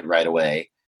absorbing it right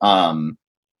away. The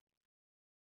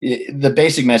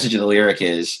basic message of the lyric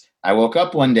is, I woke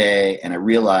up one day and I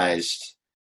realized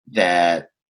that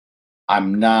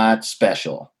I'm not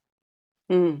special.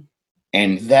 Mm.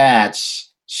 And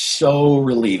that's so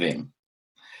relieving.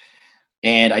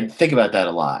 And I think about that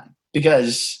a lot,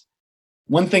 because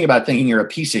one thing about thinking you're a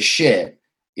piece of shit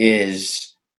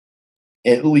is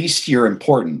at least you're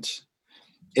important.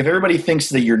 If everybody thinks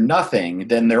that you're nothing,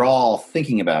 then they're all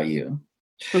thinking about you.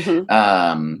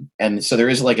 Mm-hmm. And so there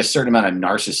is like a certain amount of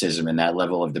narcissism in that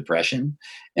level of depression.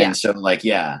 And so like,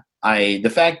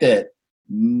 the fact that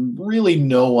really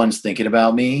no one's thinking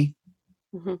about me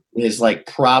is like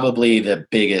probably the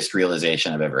biggest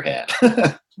realization I've ever had.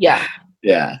 Yeah.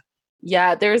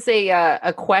 There's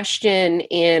a question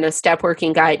in a step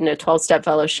working guide in a 12-step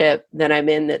fellowship that I'm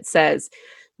in that says,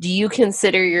 do you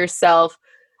consider yourself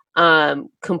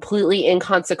completely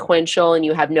inconsequential and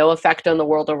you have no effect on the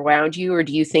world around you, or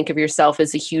do you think of yourself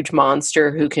as a huge monster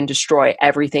who can destroy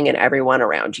everything and everyone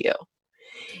around you?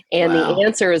 And the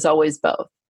answer is always both.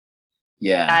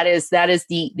 Yeah. That is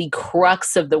the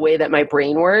crux of the way that my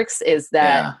brain works, is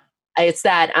that it's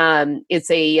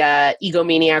a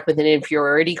egomaniac with an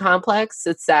inferiority complex.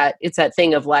 It's that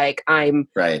thing of like, I'm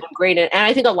great. And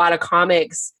I think a lot of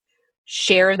comics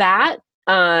share that,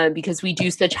 because we do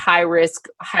such high risk,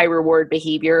 high reward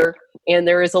behavior. And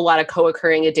there is a lot of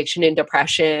co-occurring addiction and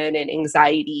depression and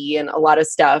anxiety and a lot of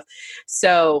stuff.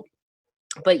 So,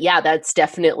 but that's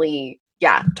definitely,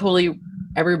 totally,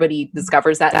 everybody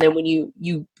discovers that. And then when you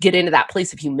get into that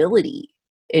place of humility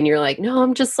and you're like, no,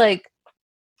 I'm just like,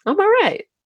 I'm all right.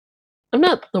 I'm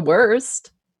not the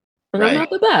worst. And I'm not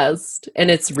the best.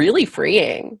 And it's really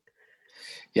freeing.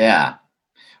 Yeah.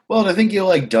 Well, I think you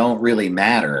like don't really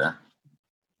matter,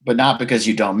 but not because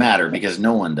you don't matter, because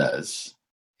no one does.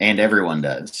 And everyone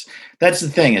does. That's the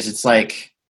thing, is it's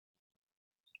like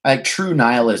true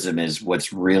nihilism is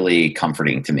what's really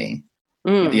comforting to me.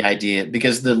 The idea,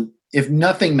 because if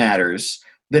nothing matters,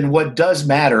 then what does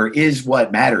matter is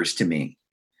what matters to me.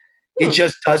 It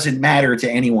just doesn't matter to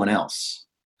anyone else.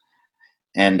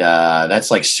 And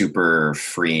that's like super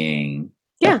freeing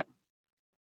to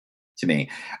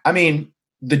me. I mean,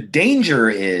 the danger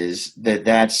is that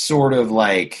that's sort of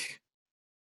like,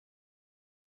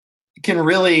 can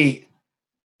really,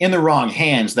 in the wrong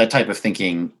hands, that type of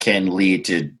thinking can lead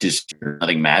to just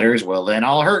nothing matters. Well, then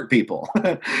I'll hurt people.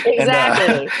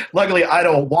 Exactly. And, luckily, I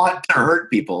don't want to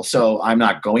hurt people, so I'm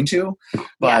not going to.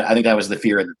 But I think that was the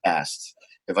fear in the past.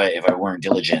 If I weren't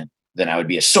diligent, then I would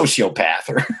be a sociopath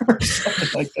or something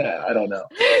like that. I don't know.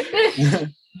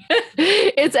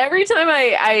 It's every time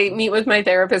I meet with my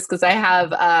therapist, because I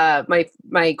have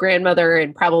my grandmother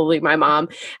and probably my mom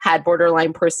had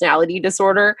borderline personality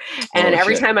disorder, and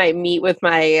every time I meet with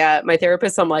my my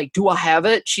therapist, I'm like, do I have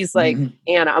it? She's like,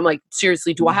 Anna, I'm like,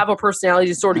 seriously, do I have a personality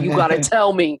disorder? You gotta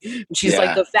tell me. And she's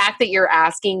like, the fact that you're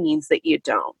asking means that you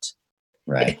don't.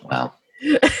 Right. Well,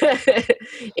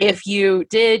 if you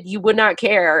did, you would not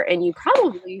care, and you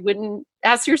probably wouldn't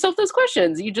ask yourself those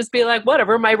questions. You'd just be like,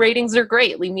 whatever, my ratings are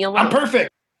great, leave me alone. I'm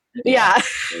perfect. Yeah.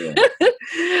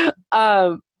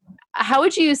 How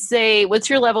would you say, what's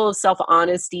your level of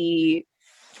self-honesty,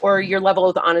 or your level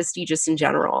of honesty just in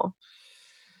general?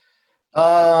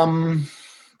 I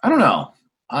don't know.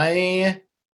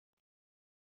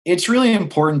 It's really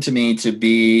important to me to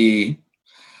be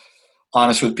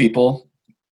honest with people.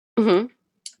 Mm-hmm.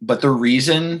 But the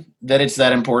reason that it's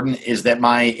that important is that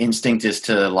my instinct is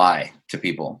to lie to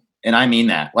people. And I mean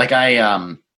that.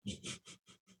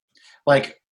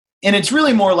 And it's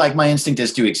really more like my instinct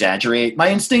is to exaggerate. My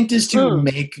instinct is to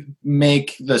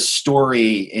make the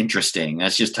story interesting.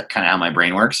 That's just kind of how my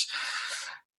brain works.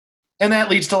 And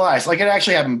that leads to lies. Like, it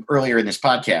actually happened earlier in this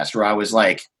podcast where I was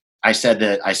like, I said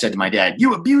to my dad,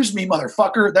 "You abused me,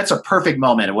 motherfucker." That's a perfect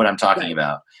moment of what I'm talking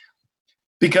about.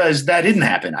 Because that didn't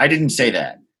happen. I didn't say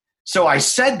that. So I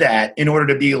said that in order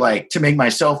to be like, to make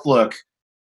myself look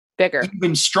bigger,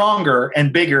 even stronger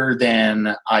and bigger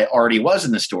than I already was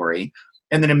in the story.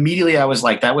 And then immediately I was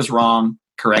like, that was wrong.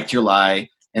 Correct your lie.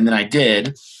 And then I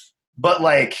did. But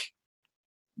like,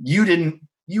 you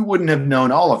wouldn't have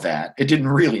known all of that. It didn't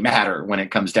really matter when it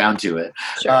comes down to it.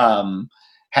 Sure.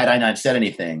 Had I not said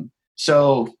anything.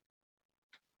 So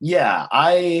yeah,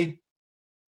 I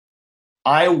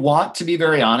want to be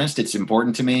very honest. It's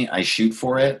important to me. I shoot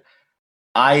for it.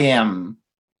 I am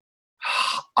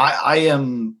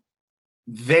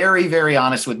very, very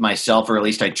honest with myself, or at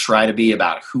least I try to be,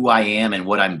 about who I am and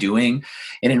what I'm doing.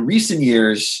 And in recent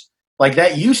years, like,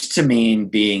 that used to mean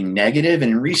being negative.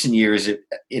 And in recent years,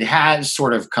 it has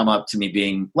sort of come up to me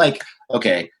being like,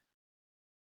 okay,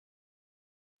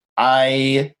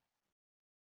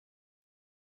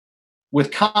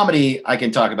 with comedy, I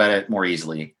can talk about it more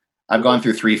easily. I've gone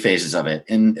through 3 phases of it.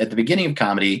 And at the beginning of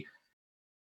comedy,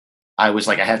 I was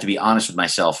like, I have to be honest with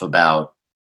myself about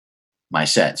my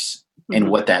sets. Mm-hmm. And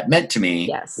what that meant to me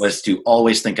was to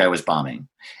always think I was bombing,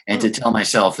 and to tell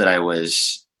myself that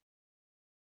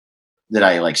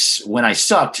when I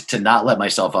sucked, to not let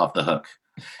myself off the hook.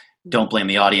 Don't blame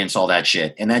the audience, all that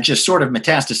shit. And that just sort of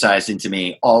metastasized into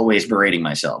me always berating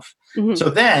myself. Mm-hmm. So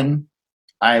then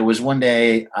I was one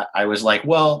day, I was like,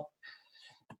 well,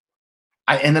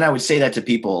 and then I would say that to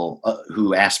people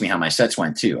who asked me how my sets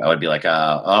went too. I would be like,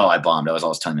 oh, I bombed. I was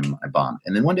always telling them I bombed.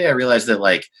 And then one day I realized that,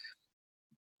 like,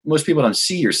 most people don't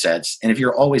see your sets. And if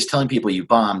you're always telling people you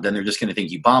bombed, then they're just going to think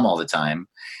you bomb all the time.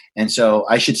 And so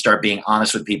I should start being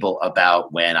honest with people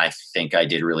about when I think I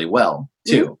did really well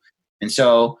too. Mm-hmm. And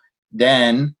so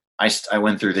then I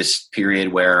went through this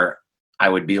period where I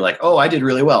would be like, oh, I did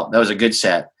really well. That was a good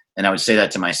set. And I would say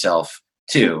that to myself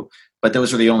too. But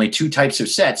those were the only 2 types of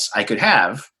sets I could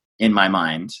have in my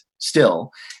mind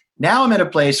still. Now I'm at a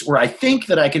place where I think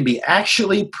that I can be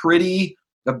actually pretty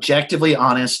objectively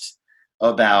honest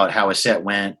about how a set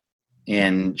went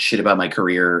and shit about my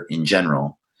career in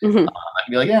general. Mm-hmm. I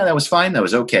can be like, yeah, that was fine. That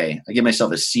was okay. I give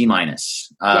myself a C-,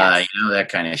 that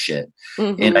kind of shit.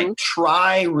 Mm-hmm. And I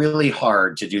try really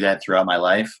hard to do that throughout my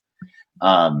life.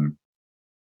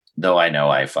 Though I know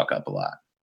I fuck up a lot.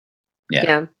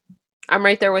 Yeah. I'm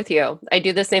right there with you. I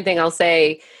do the same thing.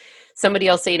 Somebody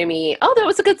else say to me, oh, that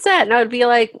was a good set. And I would be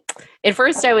like, at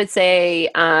first I would say,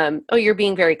 oh, you're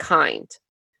being very kind,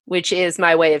 which is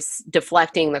my way of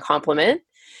deflecting the compliment.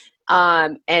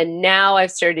 And now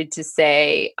I've started to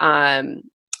say,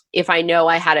 if I know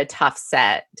I had a tough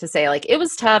set, to say, like, it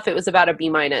was tough. It was about a B-,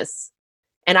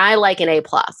 and I like an A+.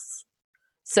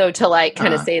 So to, like,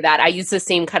 kind of say that, I use the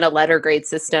same kind of letter grade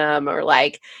system, or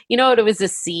like, it was a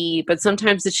C, but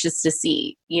sometimes it's just a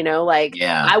C, like,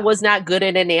 I was not good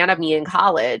at anatomy in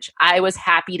college. I was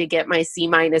happy to get my C-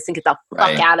 and get the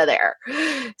fuck out of there.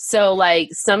 So, like,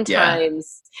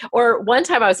 sometimes, or one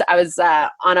time I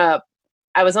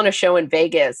was on a show in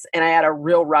Vegas, and I had a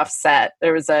real rough set.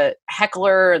 There was a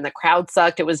heckler and the crowd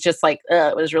sucked. It was just like,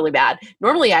 it was really bad.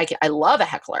 Normally I love a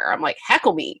heckler. I'm like,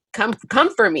 heckle me, come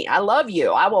for me. I love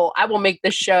you. I will make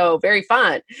this show very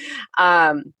fun.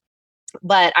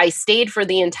 But I stayed for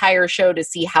the entire show to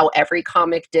see how every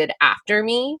comic did after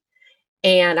me.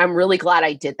 And I'm really glad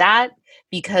I did that,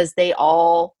 because they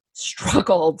all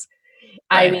struggled.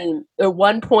 Right. I mean, at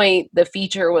one point the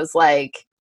feature was like,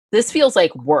 this feels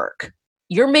like work.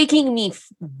 You're making me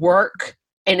work,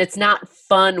 and it's not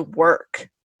fun work.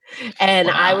 And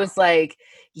I was like,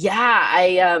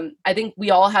 I think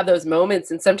we all have those moments.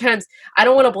 And sometimes I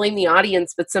don't want to blame the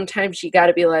audience, but sometimes you got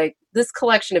to be like, this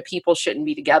collection of people shouldn't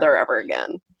be together ever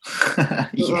again.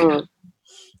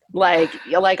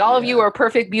 Like all of you are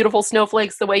perfect, beautiful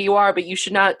snowflakes the way you are, but you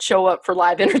should not show up for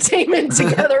live entertainment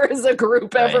together as a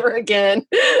group ever again.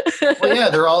 Well, yeah,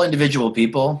 they're all individual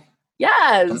people.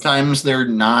 Yes. Sometimes they're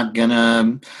not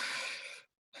gonna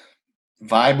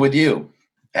vibe with you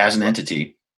as an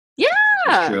entity. Yeah.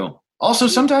 That's true. Also,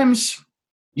 sometimes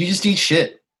you just eat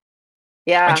shit.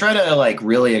 Yeah. I try to, like,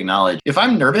 really acknowledge if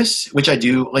I'm nervous, which I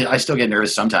do. Like, I still get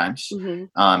nervous sometimes. Mm-hmm.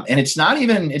 And it's not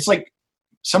even. It's like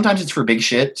sometimes it's for big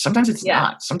shit. Sometimes it's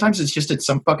not. Sometimes it's just at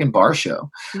some fucking bar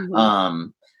show. Mm-hmm.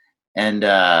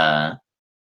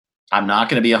 I'm not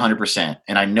going to be 100%,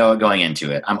 and I know it going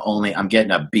into it. I'm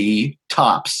getting a B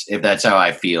tops if that's how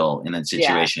I feel in that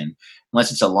situation, unless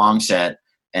it's a long set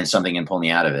and something can pull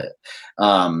me out of it.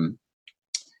 I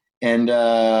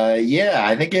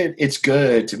think it's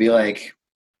good to be like,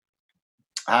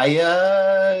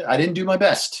 I didn't do my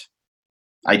best.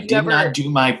 I did not do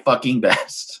my fucking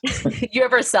best. You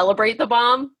ever celebrate the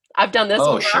bomb? I've done this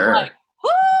Oh, one. sure. I'm like,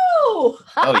 whoo!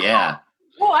 Oh, yeah.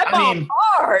 Oh, I bombed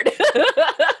hard.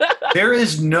 There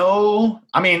is no,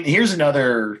 here's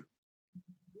another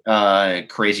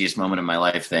craziest moment of my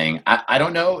life thing. I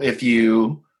don't know if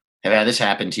you have had this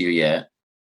happen to you yet.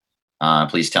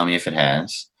 Please tell me if it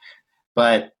has.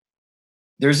 But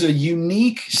there's a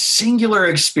unique, singular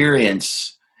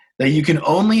experience that you can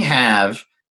only have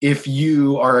if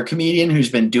you are a comedian who's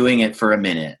been doing it for a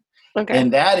minute. Okay.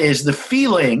 And that is the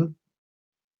feeling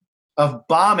of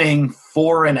bombing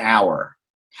for an hour.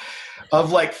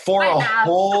 Of like for a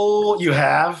whole, you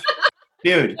have?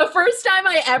 Dude. The first time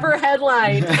I ever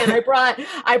headlined, and I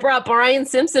brought Brian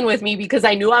Simpson with me because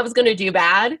I knew I was going to do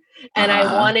bad, and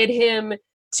I wanted him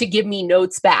to give me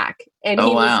notes back. And he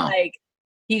was like,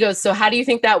 he goes, so how do you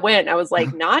think that went? I was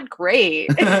like, not great.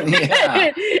 And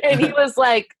he was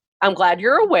like, I'm glad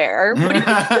you're aware. What do you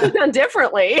could have done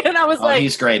differently? And I was like,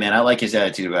 he's great, man. I like his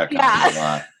attitude about comedy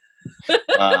a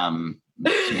lot.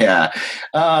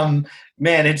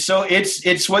 Man, it's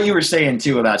what you were saying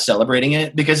too about celebrating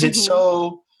it, because it's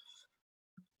so,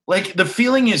 like, the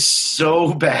feeling is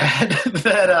so bad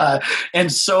that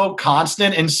and so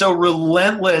constant and so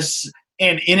relentless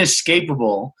and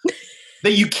inescapable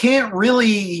that you can't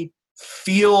really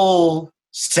feel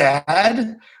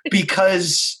sad,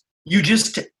 because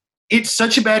it's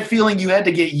such a bad feeling you had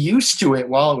to get used to it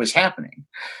while it was happening.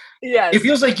 Yes. It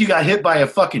feels like you got hit by a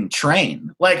fucking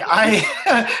train. Like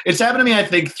it's happened to me, I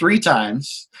think 3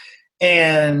 times.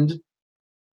 And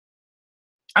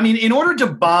I mean, in order to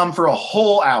bomb for a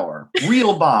whole hour,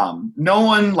 real bomb, no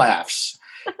one laughs.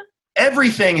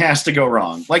 Everything has to go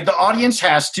wrong. Like the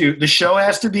show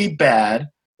has to be bad.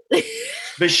 The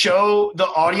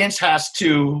audience has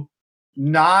to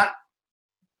not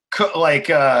come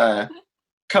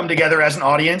together as an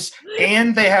audience,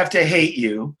 and they have to hate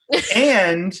you.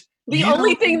 And the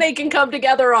only thing they can come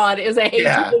together on is a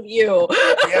hatred of you.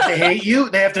 They have to hate you.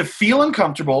 They have to feel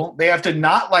uncomfortable. They have to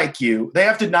not like you. They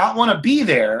have to not want to be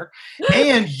there.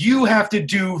 And you have to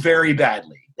do very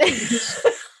badly.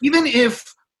 Even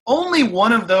if only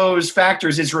one of those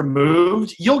factors is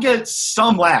removed, you'll get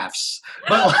some laughs.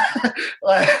 But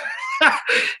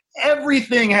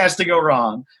everything has to go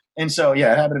wrong. And so, it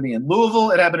happened to me in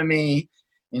Louisville. It happened to me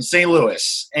in St.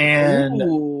 Louis. And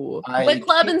what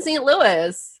club in St.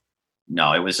 Louis?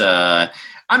 No, it was in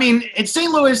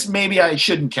St. Louis, maybe I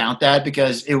shouldn't count that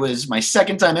because it was my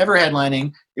second time ever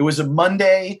headlining. It was a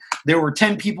Monday. There were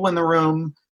 10 people in the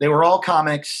room. They were all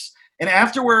comics. And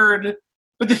afterward,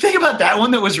 but the thing about that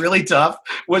one that was really tough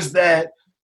was that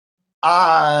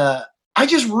I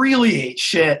just really ate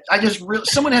shit.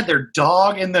 Someone had their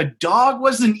dog, and the dog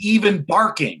wasn't even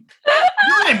barking. You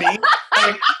know what I mean?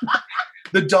 Like,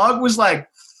 the dog was like,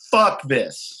 fuck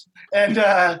this. And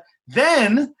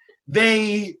then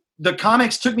the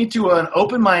comics took me to an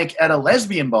open mic at a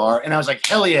lesbian bar, and I was like,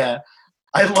 hell yeah,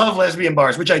 I love lesbian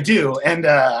bars, which I do. And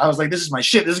I was like, this is my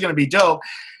shit. This is going to be dope.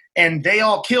 And they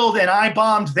all killed, and I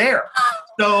bombed there.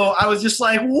 So I was just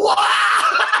like, what?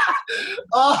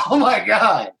 Oh my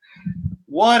God.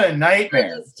 What a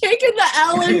nightmare. Just taken the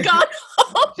L and gone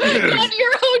home to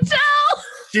your hotel.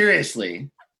 Seriously.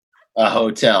 A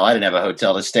hotel. I didn't have a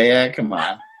hotel to stay at. Come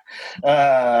on.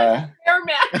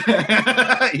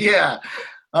 Yeah.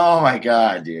 Oh my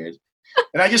God, dude.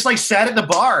 And I just sat at the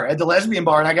bar, at the lesbian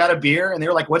bar, and I got a beer, and they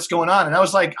were like, what's going on? And I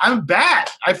was like, I'm bad.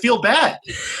 I feel bad.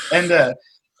 And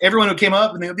everyone who came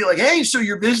up, and they would be like, hey, so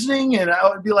you're visiting? And I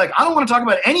would be like, I don't want to talk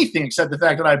about anything except the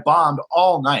fact that I bombed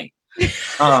all night.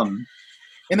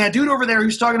 And that dude over there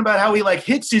who's talking about how he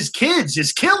hits his kids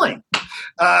is killing.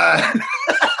 That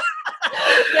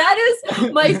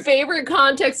is my favorite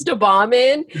context to bomb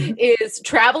in, is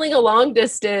traveling a long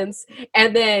distance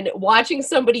and then watching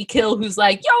somebody kill who's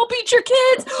like, y'all beat your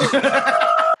kids.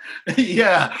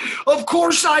 Yeah, of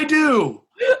course I do.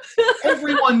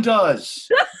 Everyone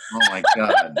does. Oh my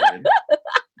God, dude.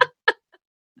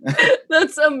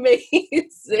 That's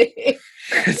amazing.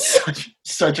 It's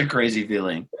such a crazy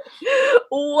feeling.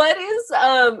 What is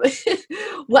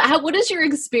your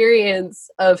experience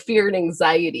of fear and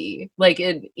anxiety? Like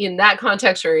in that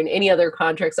context or in any other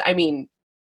context? I mean,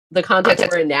 the context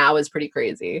we're in now is pretty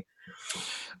crazy.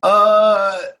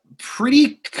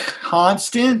 Pretty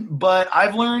constant, but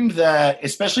I've learned that,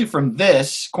 especially from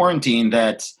this quarantine,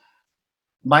 that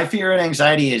my fear and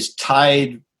anxiety is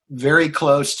tied very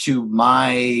close to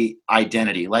my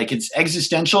identity. It's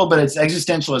existential, but it's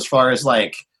existential as far as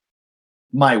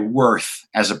my worth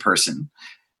as a person.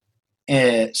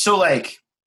 So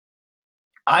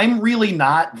I'm really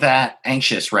not that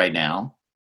anxious right now.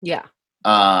 Yeah.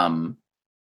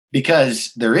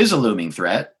 Because there is a looming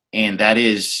threat, and that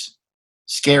is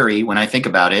scary when I think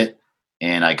about it,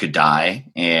 and I could die,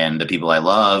 and the people I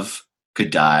love could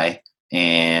die,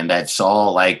 and that's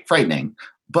all like frightening.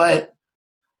 But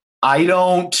I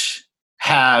don't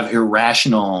have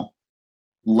irrational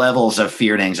levels of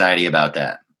fear and anxiety about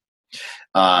that.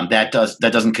 That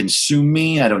doesn't consume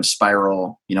me. I don't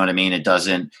spiral. You know what I mean? It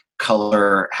doesn't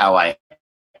color how I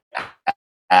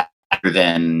act other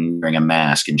than wearing a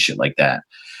mask and shit like that.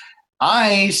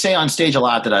 I say on stage a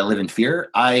lot that I live in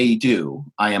fear. I do.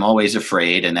 I am always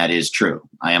afraid, and that is true.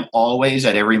 I am always,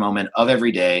 at every moment of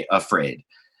every day, afraid.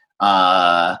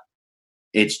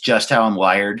 It's just how I'm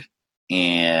wired,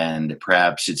 and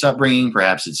perhaps it's upbringing,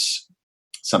 perhaps it's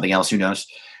something else, who knows.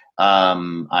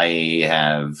 I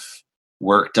have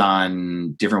worked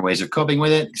on different ways of coping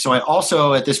with it. So I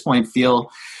also, at this point, feel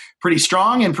pretty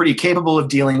strong and pretty capable of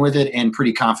dealing with it and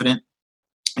pretty confident.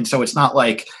 And so it's not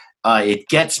like it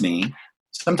gets me.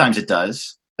 Sometimes it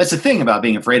does. That's the thing about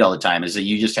being afraid all the time, is that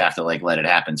you just have to like let it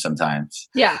happen sometimes.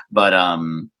 Yeah. But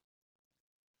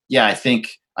yeah, I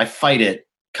think I fight it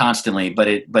constantly,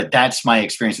 but that's my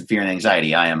experience with fear and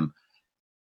anxiety. I am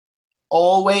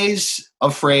always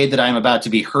afraid that I'm about to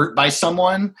be hurt by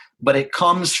someone, but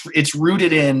it's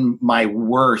rooted in my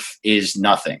worth is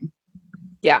nothing.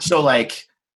 Yeah. So like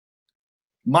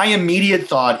my immediate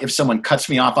thought, if someone cuts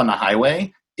me off on the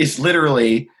highway, is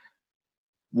literally,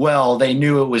 well, they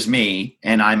knew it was me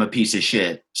and I'm a piece of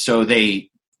shit. So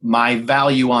my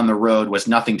value on the road was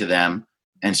nothing to them.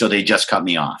 And so they just cut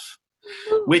me off,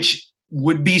 which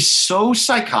would be so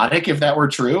psychotic if that were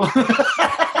true.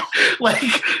 Like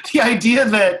the idea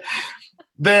that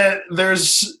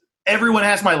there's everyone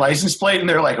has my license plate and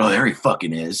they're like, oh, there he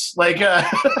fucking is. Like,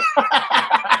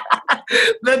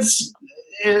 that's,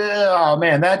 oh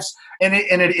man, that's, and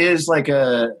it is like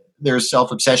there's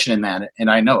self-obsession in that. And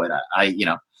I know it. I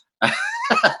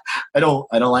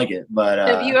don't like it, but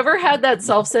have you ever had that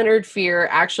self-centered fear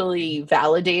actually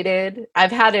validated?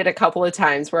 I've had it a couple of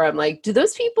times where I'm like, do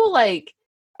those people like,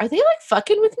 are they like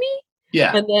fucking with me?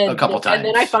 Yeah. And then a couple times. And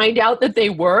then I find out that they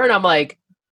were, and I'm like,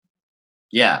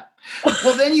 yeah.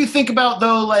 Well, then you think about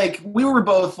though, like we were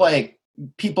both like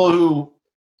people who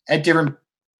at different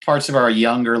parts of our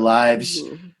younger lives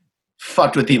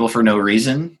fucked with people for no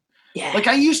reason. Yeah. Like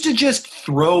I used to just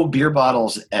throw beer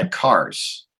bottles at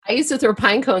cars. I used to throw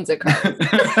pine cones at cars.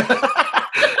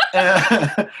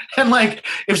 And like,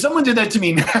 if someone did that to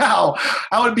me now,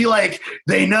 I would be like,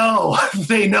 they know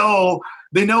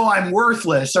I'm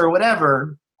worthless or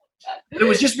whatever. But it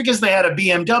was just because they had a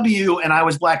BMW and I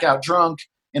was blackout drunk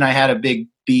and I had a big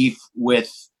beef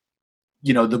with,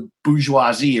 the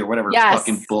bourgeoisie or whatever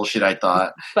fucking bullshit I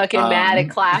thought. Fucking mad at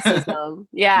classism.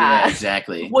 Yeah. Yeah,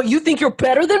 exactly. What, you think you're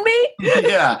better than me?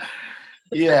 Yeah.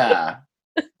 Yeah.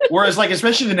 Whereas, like,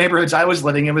 especially the neighborhoods I was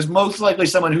living in, was most likely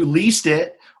someone who leased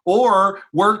it or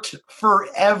worked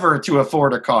forever to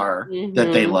afford a car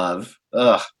that they love.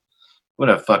 Ugh, what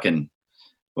a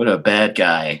bad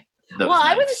guy. Well,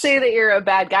 I wouldn't say that you're a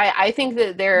bad guy. I think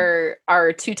that there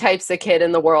are two types of kid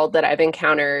in the world that I've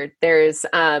encountered. There's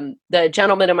the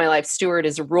gentleman in my life, Stuart,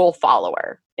 is a rule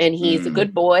follower, and he's a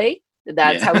good boy.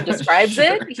 That's how he describes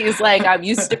it. He's like, I'm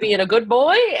used to being a good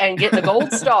boy and getting a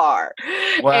gold star.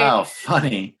 Wow, and,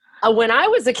 funny. When I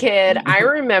was a kid, I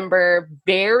remember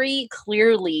very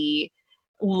clearly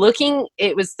looking,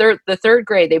 it was the third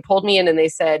grade. They pulled me in and they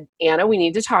said, Anna, we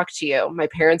need to talk to you. My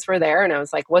parents were there and I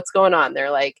was like, what's going on?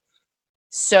 They're like,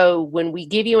 so when we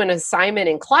give you an assignment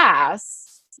in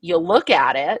class, you look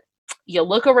at it, you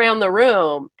look around the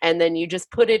room, and then you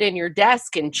just put it in your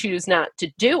desk and choose not to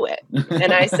do it.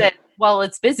 And I said, well,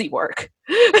 it's busy work.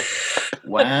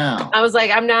 Wow. I was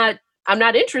like, I'm not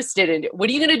interested in it. What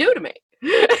are you going to do to me?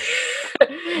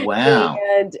 Wow.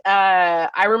 And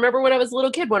I remember when I was a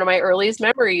little kid, one of my earliest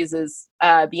memories is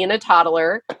being a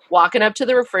toddler, walking up to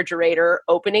the refrigerator,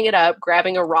 opening it up,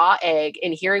 grabbing a raw egg,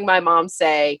 and hearing my mom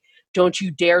say, don't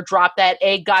you dare drop that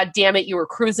egg. God damn it. You were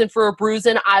cruising for a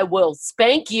bruising. I will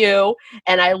spank you.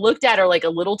 And I looked at her like a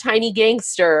little tiny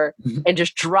gangster and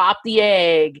just dropped the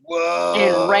egg. Whoa.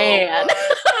 And ran.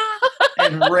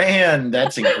 And ran.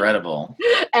 That's incredible.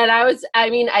 And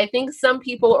I think some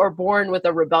people are born with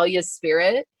a rebellious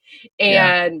spirit,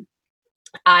 and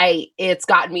it's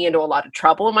gotten me into a lot of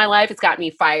trouble in my life. It's gotten me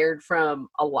fired from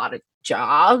a lot of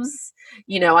jobs.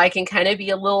 I can kind of be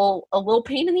a little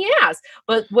pain in the ass.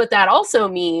 But what that also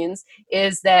means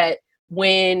is that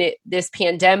when this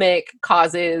pandemic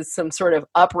causes some sort of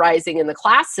uprising in the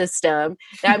class system,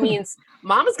 that means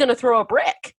mama's going to throw a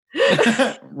brick.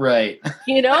 Right.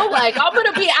 Like, I'm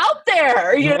going to be out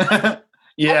there.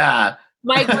 Yeah.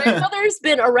 My grandmother's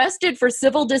been arrested for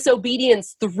civil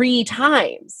disobedience 3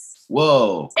 times.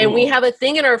 Whoa. Cool. And we have a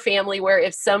thing in our family where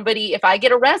if I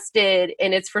get arrested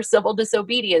and it's for civil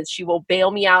disobedience, she will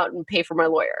bail me out and pay for my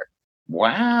lawyer.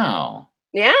 Wow.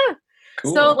 Yeah.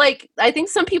 Cool. So, like, I think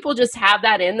some people just have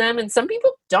that in them and some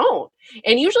people don't.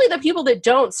 And usually the people that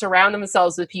don't surround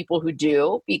themselves with people who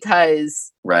do,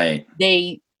 because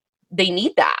they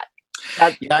need that.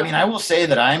 Yeah, I mean, I will say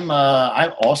that I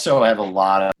also have a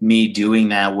lot of me doing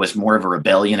that was more of a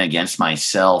rebellion against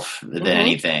myself than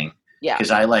anything. Yeah.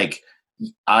 Because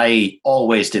I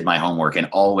always did my homework and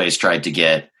always tried to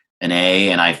get an A,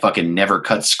 and I fucking never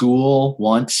cut school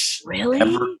once. Really?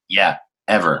 Ever. Yeah,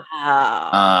 ever.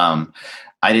 Wow.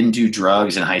 I didn't do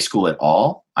drugs in high school at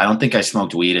all. I don't think I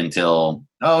smoked weed until,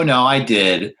 I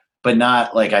did, but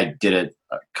not like I did it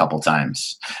a couple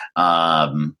times.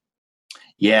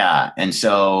 Yeah. And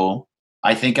so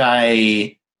I think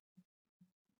I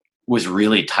was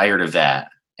really tired of that.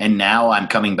 And now I'm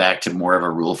coming back to more of a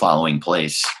rule following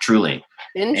place, truly.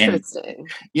 Interesting.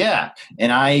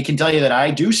 And I can tell you that I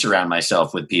do surround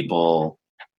myself with people.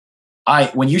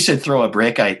 When you said throw a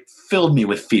brick, I filled me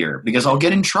with fear because I'll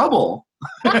get in trouble.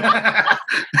 I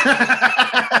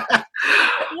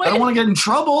don't want to get in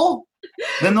trouble.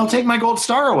 Then they'll take my gold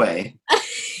star away.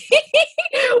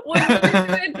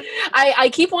 I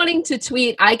keep wanting to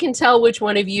tweet, I can tell which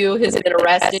one of you has been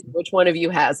arrested, which one of you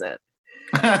hasn't.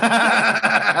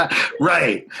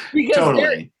 Right. Because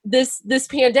totally. This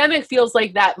pandemic feels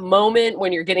like that moment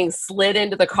when you're getting slid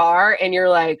into the car and you're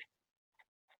like,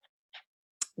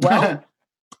 well,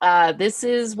 this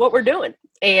is what we're doing.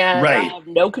 And I have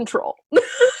no control.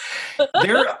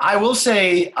 I will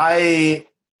say I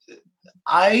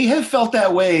have felt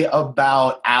that way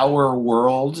about our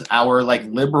world, our like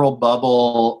liberal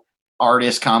bubble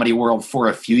artist comedy world for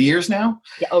a few years now.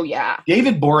 Oh yeah.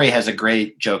 David Borey has a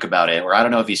great joke about it, or I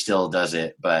don't know if he still does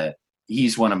it, but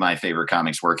he's one of my favorite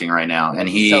comics working right now. And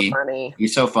he's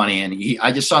so funny. And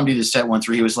I just saw him do this set once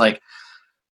where he was like,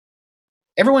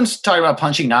 everyone's talking about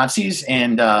punching Nazis,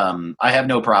 and I have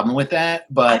no problem with that.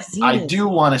 But I do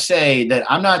want to say that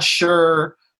I'm not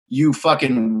sure you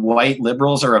fucking white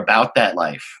liberals are about that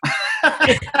life.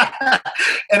 and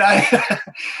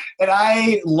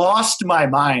I lost my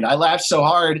mind. I laughed so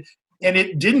hard, and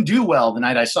it didn't do well the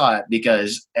night I saw it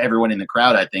because everyone in the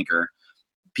crowd, I think, are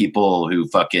people who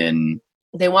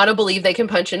they want to believe they can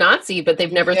punch a Nazi, but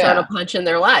they've never thrown a punch in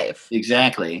their life.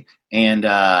 Exactly. And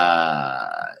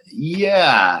I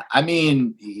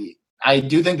mean, I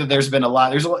do think that there's been a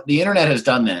lot. The internet has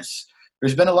done this.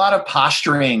 There's been a lot of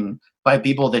posturing by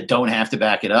people that don't have to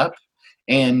back it up.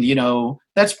 And,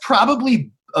 that's probably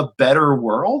a better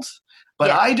world.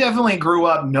 But I definitely grew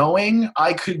up knowing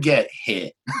I could get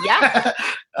hit. Yeah.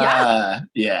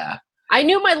 Yeah. I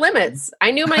knew my limits.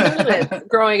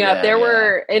 Growing up. There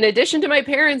were, in addition to my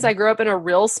parents, I grew up in a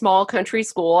real small country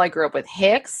school. I grew up with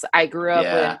hicks. I grew up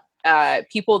with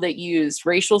people that used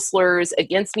racial slurs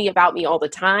against me, about me all the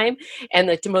time. And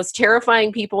the most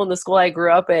terrifying people in the school I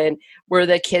grew up in were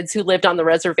the kids who lived on the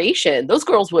reservation. Those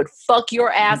girls would fuck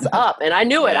your ass up. And I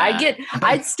knew it.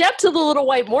 I'd step to the little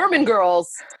white Mormon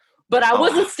girls, but I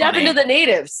wasn't stepping to the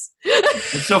natives.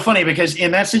 It's so funny because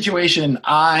in that situation,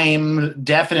 I'm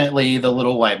definitely the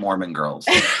little white Mormon girls.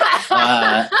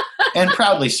 And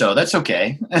proudly so. That's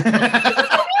okay.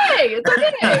 It's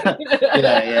okay.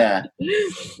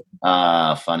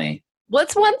 Yeah. Funny.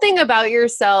 What's one thing about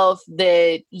yourself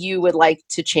that you would like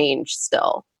to change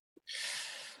still?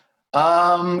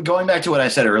 Going back to what I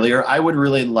said earlier, I would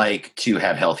really like to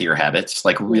have healthier habits,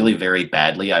 like really very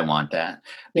badly. I want that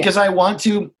because I want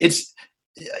to, it's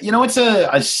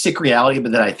a sick reality,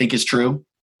 but that I think is true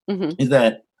is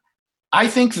that I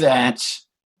think that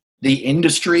the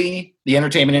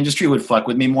entertainment industry would fuck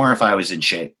with me more if I was in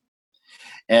shape.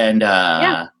 And,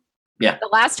 the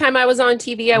last time I was on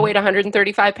TV, I weighed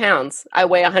 135 pounds. I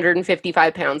weigh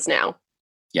 155 pounds now.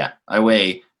 Yeah. I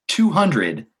weigh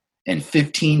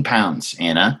 215 pounds,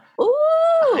 Anna. Ooh.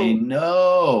 I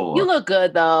know. You look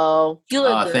good, though. You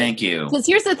look good. Thank you. Because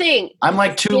here's the thing. I'm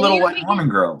like two little white Mormon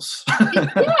girls. Yeah,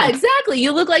 exactly.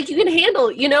 You look like you can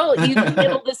handle, you can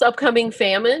handle this upcoming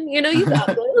famine. You got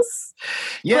this.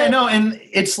 Yeah, no, and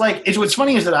it's like, what's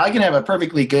funny is that I can have a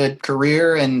perfectly good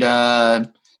career and,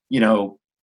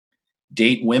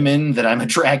 date women that I'm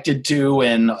attracted to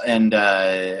and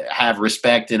have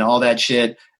respect and all that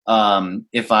shit.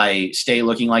 If I stay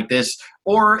looking like this,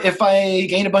 or if I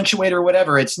gain a bunch of weight or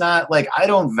whatever, it's not like I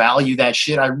don't value that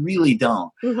shit. I really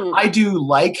don't. Mm-hmm. I do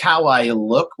like how I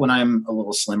look when I'm a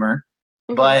little slimmer,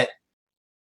 but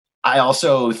I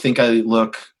also think I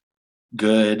look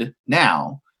good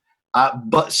now.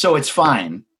 So it's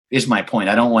fine. is my point.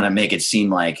 I don't want to make it seem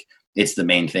like it's the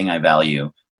main thing I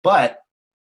value, but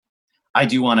I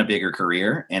do want a bigger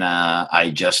career, and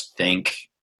I just think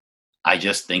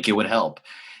it would help.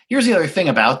 Here's the other thing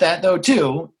about that, though,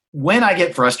 too. When I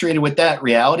get frustrated with that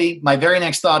reality, my very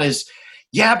next thought is,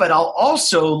 yeah, but I'll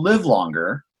also live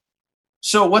longer.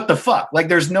 So what the fuck? Like,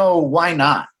 there's no why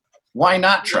not? Why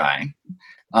not try?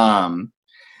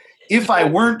 If I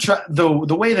weren't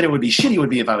the way that it would be shitty would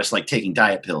be if I was like taking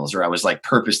diet pills, or I was like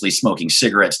purposely smoking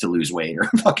cigarettes to lose weight, or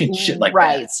fucking shit like that.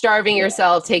 Right, starving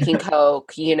yourself, taking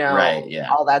coke, right, yeah,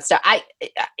 all that stuff. I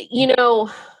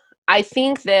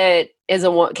think that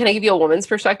can I give you a woman's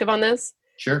perspective on this?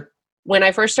 Sure. When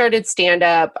I first started stand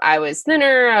up, I was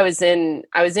thinner. I was in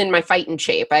my fighting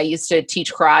shape. I used to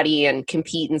teach karate and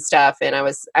compete and stuff, and I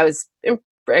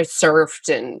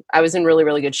surfed, and I was in really,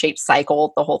 really good shape,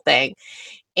 cycled, the whole thing.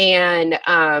 And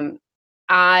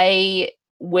I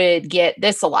would get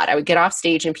this a lot. I would get off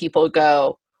stage and people would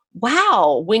go,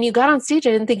 "Wow, when you got on stage,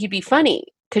 I didn't think you'd be funny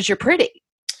because you're pretty."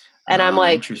 And I'm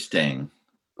like, interesting.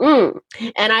 And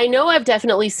I know I've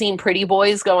definitely seen pretty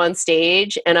boys go on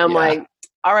stage, and I'm like,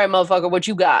 all right, motherfucker, what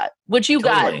you got? What you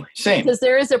got? Same. Because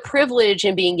there is a privilege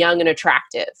in being young and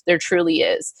attractive. There truly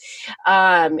is.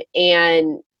 And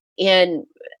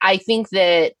I think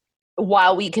that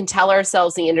while we can tell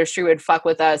ourselves the industry would fuck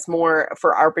with us more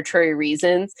for arbitrary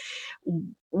reasons,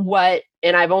 I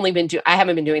haven't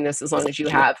been doing this as long as you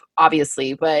have,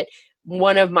 obviously, but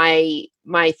one of my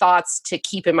thoughts to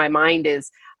keep in my mind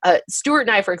is, Stuart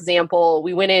and I, for example,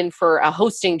 we went in for a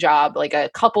hosting job, like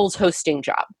a couples hosting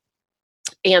job.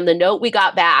 And the note we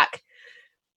got back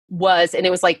was, and it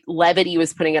was like Levity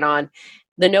was putting it on,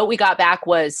 the note we got back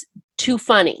was too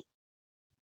funny.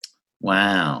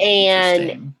 Wow.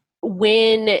 And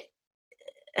when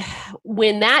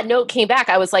that note came back,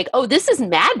 I was like, oh, this is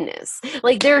madness.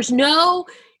 Like,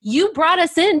 you brought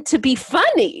us in to be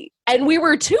funny, and we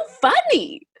were too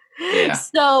funny. Yeah.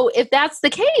 So if that's the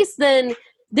case, then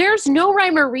there's no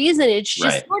rhyme or reason. It's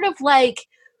just sort of like,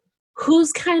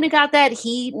 who's kind of got that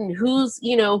heat, and who's,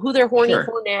 who they're horny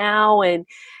for now. And,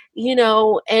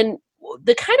 and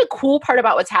the kind of cool part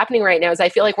about what's happening right now is I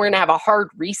feel like we're going to have a hard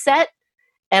reset,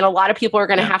 and a lot of people are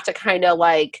going to have to kind of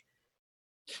like,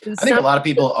 I think a lot of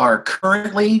people are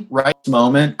currently right this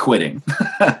moment quitting.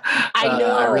 I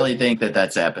know. I really think that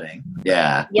that's happening.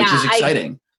 Yeah. Which is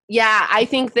exciting. I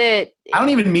think that. I don't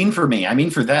even mean for me. I mean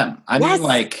for them. I mean,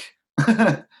 like,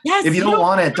 if you don't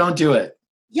want it, don't do it.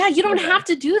 Yeah, you don't have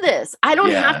to do this. I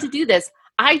don't have to do this.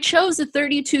 I chose at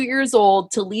 32 years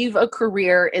old to leave a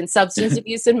career in substance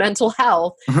abuse and mental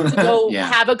health to go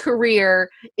have a career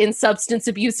in substance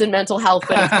abuse and mental health.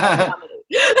 Yeah.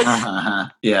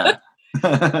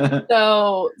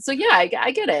 So yeah,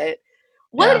 I get it.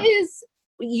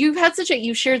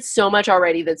 You've shared so much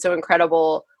already that's so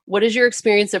incredible. What is your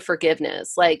experience of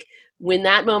forgiveness? Like, when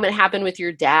that moment happened with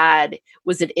your dad,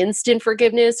 was it instant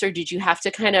forgiveness, or did you have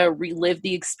to kind of relive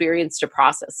the experience to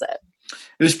process it?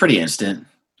 It was pretty instant.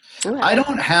 Okay. I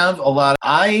don't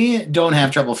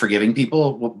have trouble forgiving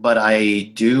people, but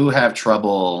I do have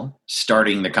trouble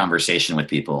starting the conversation with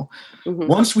people. Mm-hmm.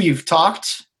 Once we've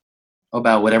talked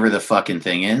about whatever the fucking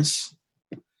thing is,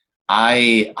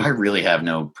 I really have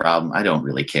no problem. I don't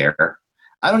really care.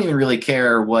 I don't even really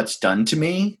care what's done to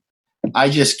me.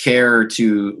 I just care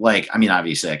to, like, I mean,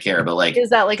 obviously I care, but like, is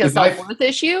that like a self-worth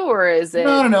issue, or is it?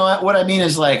 No. What I mean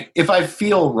is, like, if I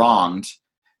feel wronged,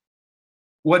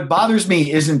 what bothers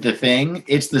me isn't the thing.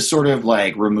 It's the sort of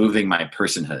like removing my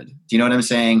personhood. Do you know what I'm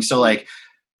saying? So like,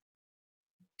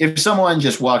 if someone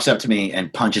just walks up to me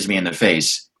and punches me in the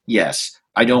face, yes,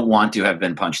 I don't want to have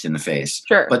been punched in the face.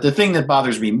 Sure. But the thing that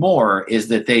bothers me more is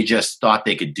that they just thought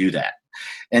they could do that.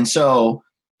 And so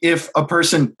if a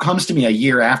person comes to me a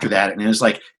year after that and is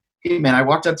like, hey man, I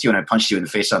walked up to you and I punched you in the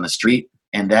face on the street,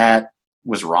 and that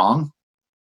was wrong,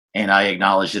 and I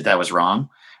acknowledge that was wrong,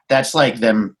 that's like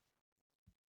them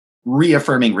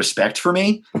reaffirming respect for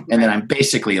me, and then I'm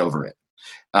basically over it.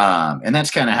 And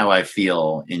that's kind of how I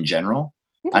feel in general.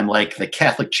 I'm like the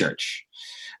Catholic Church.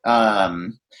 But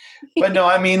no,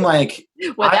 I mean, like,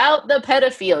 without the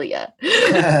pedophilia.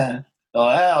 Oh,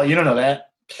 hell, you don't know that.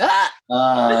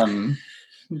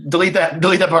 Delete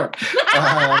that part.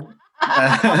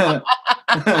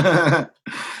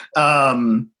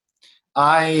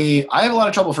 I have a lot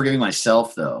of trouble forgiving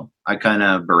myself, though. I kind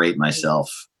of berate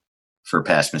myself for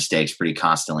past mistakes pretty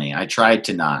constantly. I try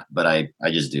to not, but I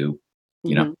just do.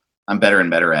 You know, I'm better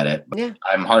and better at it. Yeah.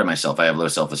 I'm hard on myself. I have low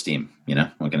self-esteem. You know,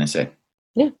 what can I say?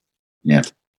 Yeah. Yeah.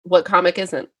 What comic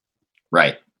isn't?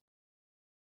 Right.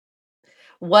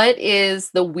 What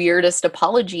is the weirdest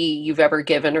apology you've ever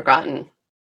given or gotten?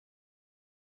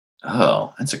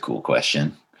 Oh, that's a cool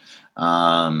question.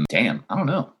 Damn, I don't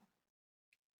know.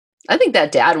 I think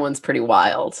that dad one's pretty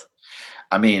wild.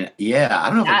 I mean, yeah, I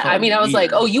don't know if I was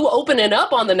like, oh, you opening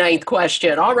up on the 9th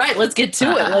question. All right, let's get to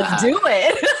it. Let's do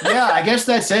it. Yeah, I guess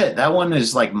that's it. That one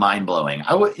is like mind blowing.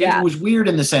 It was weird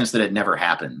in the sense that it never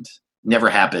happened. Never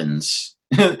happens.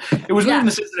 It was weird in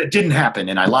the sense that it didn't happen,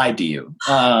 and I lied to you.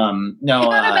 No,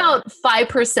 I got about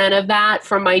 5% of that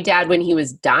from my dad when he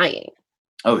was dying.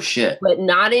 Oh shit! But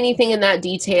not anything in that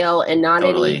detail, and not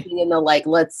anything in the like,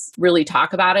 let's really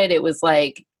talk about it. It was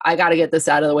like, I got to get this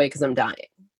out of the way because I'm dying.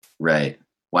 Right.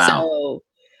 Wow. So,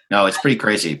 no, it's pretty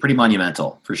crazy, pretty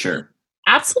monumental for sure.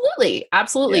 Absolutely. Yeah.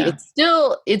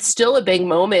 It's still a big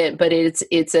moment, but I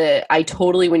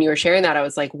totally, when you were sharing that, I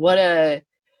was like, your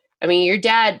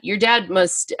dad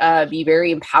must be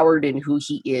very empowered in who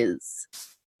he is.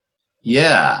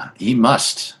 Yeah, he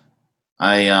must.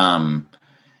 I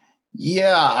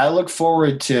look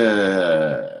forward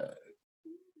to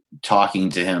talking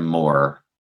to him more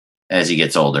as he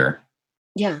gets older.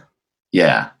 Yeah.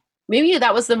 Yeah. Maybe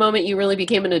that was the moment you really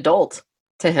became an adult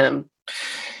to him.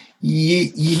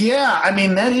 Yeah, I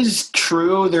mean, that is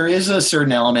true. There is a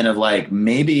certain element of like,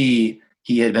 maybe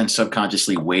he had been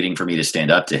subconsciously waiting for me to stand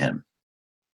up to him.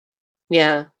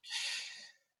 Yeah.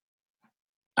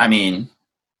 I mean,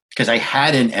 because I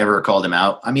hadn't ever called him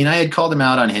out. I mean, I had called him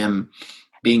out on him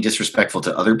being disrespectful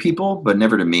to other people, but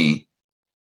never to me.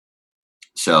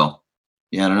 So,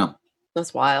 yeah, I don't know.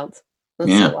 That's wild.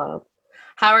 That's so wild.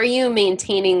 How are you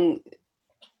maintaining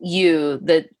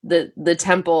the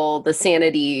temple, the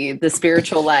sanity, the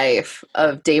spiritual life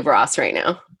of Dave Ross right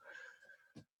now?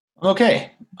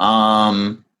 Okay.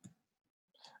 I'm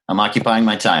occupying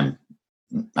my time.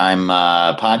 I'm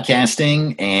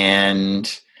podcasting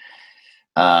and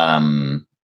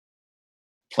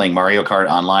playing Mario Kart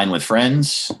online with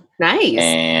friends. Nice.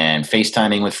 And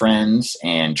FaceTiming with friends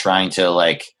and trying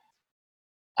to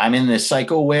I'm in this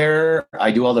cycle where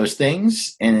I do all those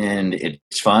things and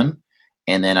it's fun.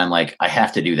 And then I'm like, I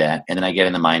have to do that. And then I get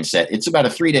in the mindset. It's about a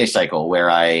 3-day cycle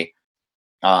where I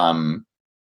and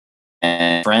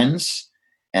friends,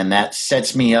 and that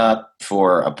sets me up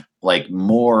for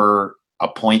more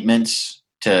appointments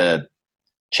to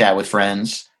chat with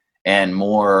friends and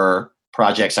more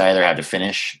projects I either have to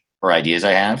finish or ideas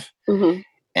I have. Mm-hmm.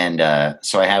 And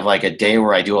so I have a day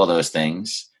where I do all those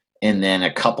things, and then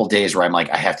a couple days where I'm like,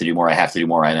 I have to do more,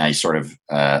 and I sort of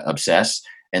obsess.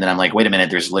 And then I'm like, wait a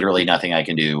minute, there's literally nothing I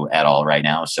can do at all right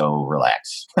now, so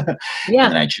relax. Yeah.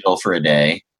 And then I chill for a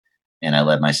day, and I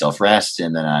let myself rest,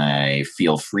 and then I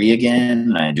feel free again,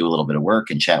 and I do a little bit of work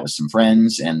and chat with some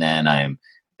friends, and then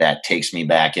that takes me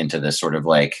back into this sort of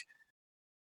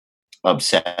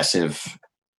obsessive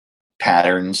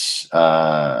patterns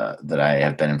that I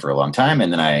have been in for a long time,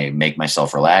 and then I make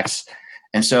myself relax.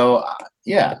 And so,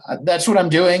 yeah, that's what I'm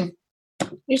doing.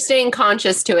 You're staying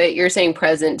conscious to it. You're staying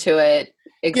present to it.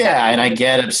 Exactly. Yeah, and I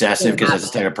get obsessive because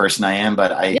that's the type of person I am,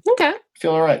 but I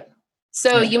feel all right.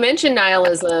 So you mentioned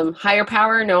nihilism. Higher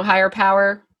power, no higher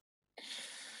power?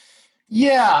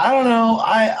 Yeah, I don't know.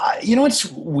 I you know what's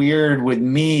weird with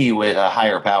me with a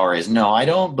higher power is, no, I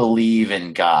don't believe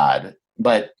in God.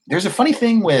 But there's a funny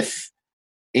thing with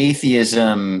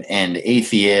atheism and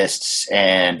atheists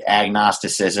and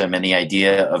agnosticism and the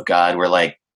idea of God,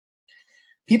 where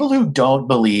people who don't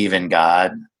believe in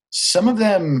God, some of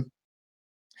them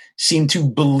seem to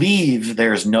believe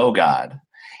there's no God.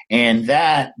 And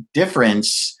that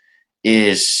difference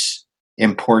is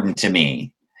important to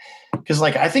me. Because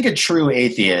I think a true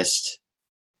atheist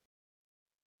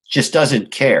just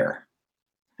doesn't care.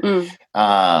 Because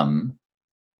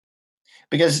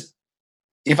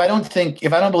if I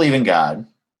don't believe in God,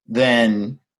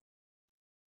 then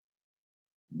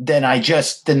that's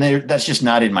just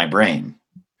not in my brain.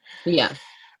 Yeah.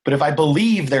 But if I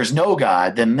believe there's no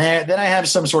God, then I have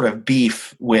some sort of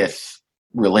beef with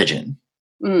religion.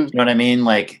 You know what I mean?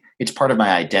 It's part of my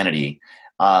identity.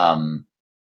 And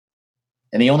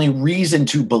the only reason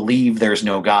to believe there's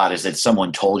no God is that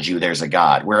someone told you there's a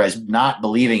God. Whereas not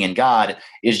believing in God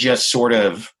is just sort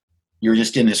of, you're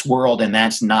just in this world, and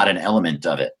that's not an element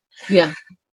of it. Yeah.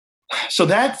 So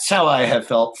that's how I have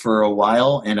felt for a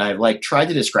while. And I've tried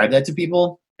to describe that to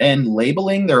people. And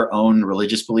labeling their own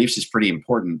religious beliefs is pretty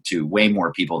important to way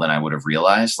more people than I would have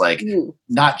realized.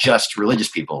 Not just religious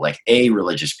people,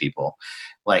 religious people.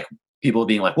 People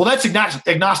being well, that's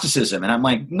agnosticism. And I'm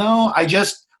like, no,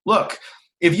 look,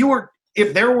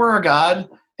 if there were a God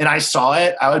and I saw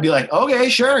it, I would be like, okay,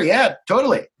 sure. Yeah,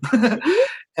 totally.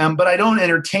 But I don't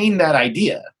entertain that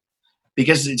idea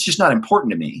because it's just not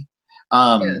important to me.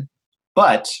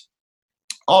 But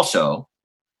also,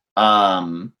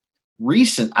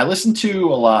 I listen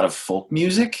to a lot of folk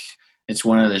music. It's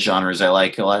one of the genres I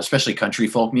like a lot, especially country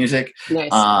folk music. Nice.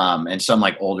 And some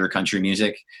like older country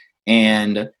music.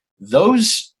 And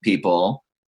those people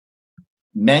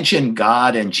mention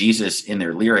God and Jesus in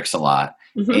their lyrics a lot.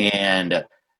 Mm-hmm. And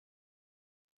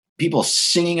people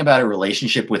singing about a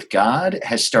relationship with God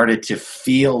has started to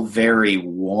feel very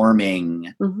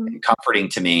warming mm-hmm. and comforting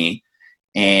to me.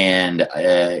 And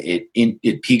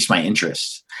it piques my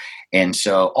interest. And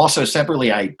so also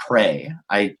separately, I pray.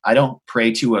 I don't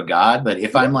pray to a God, but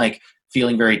if I'm like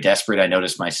feeling very desperate, I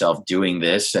notice myself doing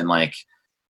this and like,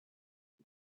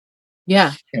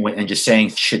 yeah. And just saying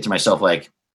shit to myself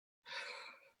like,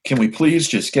 can we please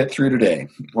just get through today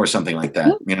or something like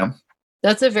that, you know?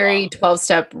 That's a very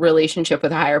 12-step relationship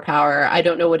with a higher power. I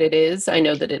don't know what it is. I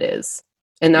know that it is.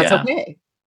 And that's okay.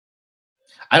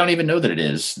 I don't even know that it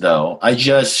is, though.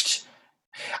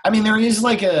 There is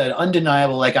like an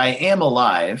undeniable, like I am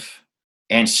alive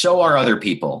and so are other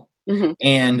people. Mm-hmm.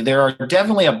 And there are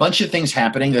definitely a bunch of things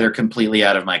happening that are completely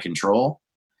out of my control.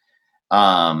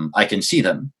 I can see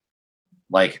them.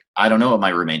 Like, I don't know what my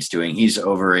roommate's doing. He's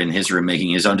over in his room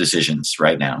making his own decisions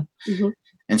right now. Mm-hmm.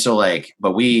 And so like,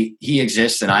 but he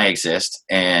exists and I exist.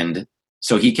 And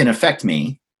so he can affect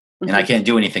me mm-hmm. and I can't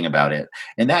do anything about it.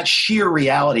 And that sheer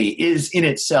reality is in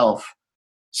itself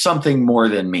something more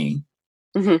than me.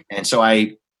 Mm-hmm. And so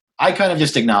I kind of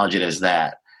just acknowledge it as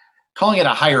that. Calling it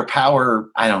a higher power,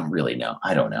 I don't really know.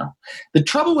 I don't know. The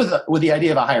trouble with the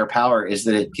idea of a higher power is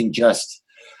that it can just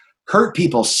hurt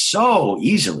people so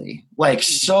easily, like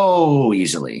so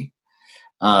easily.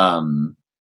 And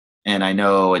I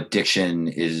know addiction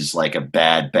is like a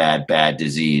bad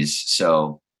disease.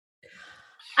 So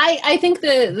I think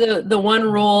the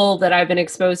one rule that I've been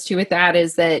exposed to with that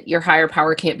is that your higher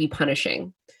power can't be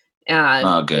punishing.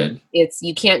 Oh, good.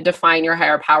 You can't define your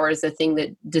higher power as a thing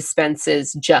that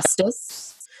dispenses justice.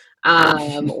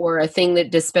 Or a thing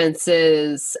that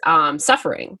dispenses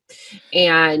suffering.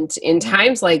 And in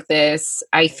times like this,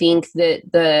 I think that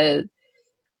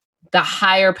the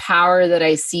higher power that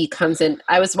I see comes in.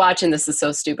 I was watching, this is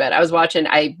so stupid.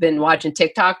 I've been watching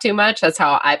TikTok too much. That's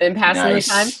how I've been passing the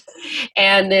time.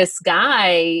 And this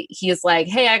guy, he's like,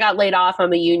 hey, I got laid off.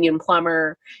 I'm a union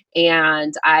plumber.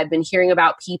 And I've been hearing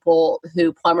about people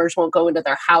who plumbers won't go into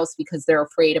their house because they're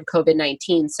afraid of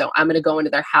COVID-19. So I'm going to go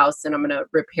into their house and I'm going to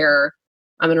repair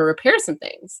some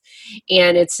things.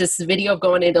 And it's just a video of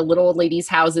going into little old ladies'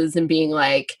 houses and being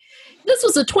like, this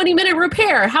was a 20-minute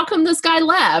repair. How come this guy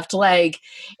left? Like,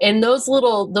 and those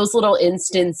little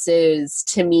instances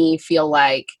to me feel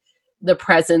like the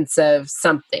presence of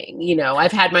something. You know,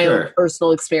 I've had my own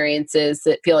personal experiences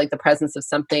that feel like the presence of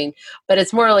something, but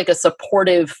it's more like a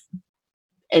supportive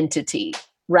entity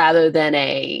rather than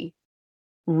a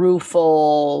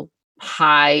rueful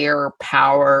higher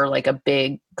power, like a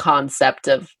big concept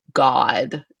of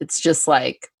God. It's just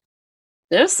like,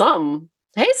 there's something.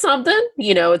 Hey, something,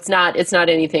 you know, it's not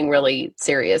anything really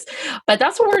serious, but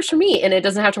that's what works for me. And it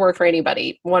doesn't have to work for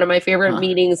anybody. One of my favorite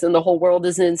meetings in the whole world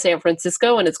is in San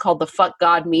Francisco, and it's called the Fuck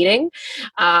God meeting.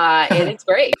 And it's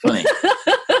great. Funny.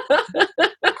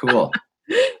 Cool.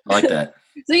 I like that.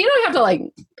 So you don't have to like,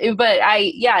 but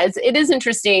it is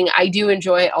interesting. I do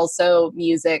enjoy also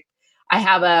music. I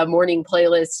have a morning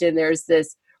playlist and there's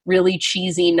this really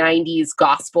cheesy 90s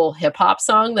gospel hip hop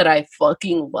song that I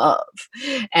fucking love.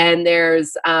 And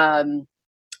there's a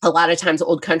lot of times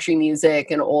old country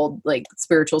music and old like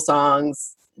spiritual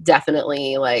songs.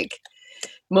 Definitely like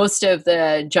most of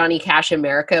the Johnny Cash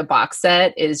America box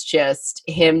set is just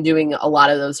him doing a lot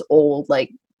of those old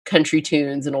like country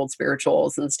tunes and old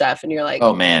spirituals and stuff. And you're like,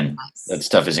 oh man, nice. That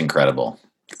stuff is incredible.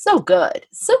 So good.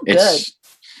 It's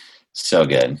so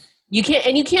good. You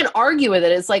can't argue with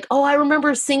it. It's like, oh, I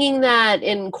remember singing that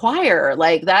in choir.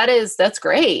 Like that's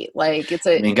great. Like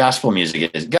gospel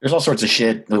music there's all sorts of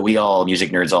shit that we all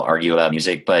music nerds all argue about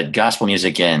music, but gospel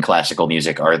music and classical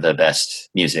music are the best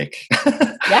music.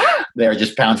 Yeah. They're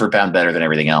just pound for pound better than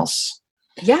everything else.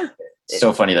 Yeah. It's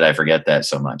so funny that I forget that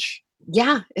so much.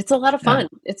 Yeah, it's a lot of fun.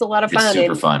 Yeah. It's a lot of fun. It's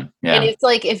super fun. Yeah. And it's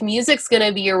like, if music's going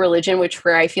to be your religion, which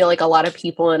for I feel like a lot of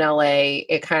people in LA,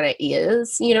 it kind of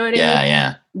is, you know what I mean?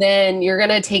 Yeah. Then you're going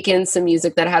to take in some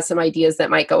music that has some ideas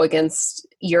that might go against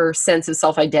your sense of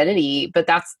self-identity. But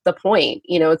that's the point.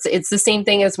 You know, it's the same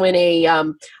thing as when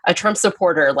a Trump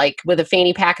supporter, like with a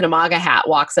fanny pack and a MAGA hat,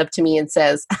 walks up to me and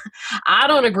says, I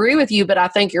don't agree with you, but I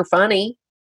think you're funny.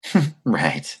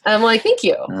 Right. I'm like, thank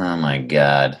you. Oh my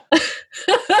God.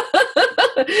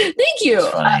 Thank you.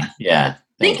 Yeah.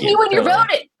 Thank me when you're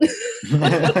voting.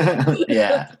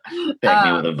 Yeah. Thank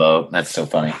me with a vote. That's so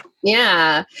funny.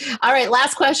 Yeah. All right.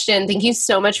 Last question. Thank you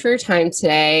so much for your time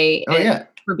today. Oh, yeah.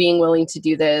 for being willing to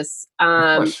do this.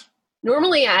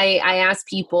 Normally I ask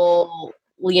people,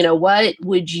 what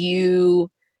would you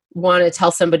want to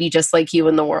tell somebody just like you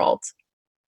in the world?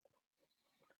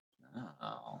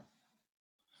 Oh.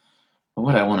 What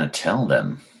would I want to tell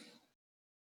them?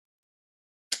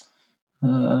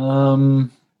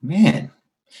 Man,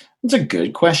 that's a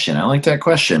good question. I like that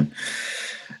question.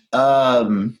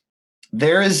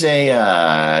 There is do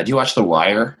you watch The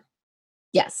Wire?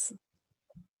 Yes.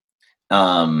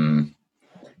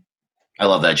 I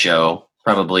love that show.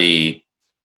 Probably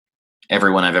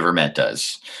everyone I've ever met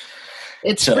does.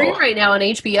 It's free right now on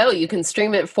HBO. You can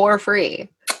stream it for free.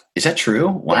 Is that true?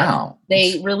 Wow. Yeah.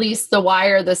 They released The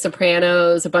Wire, The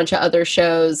Sopranos, a bunch of other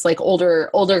shows, like older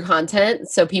content,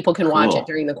 so people can watch it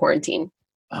during the quarantine.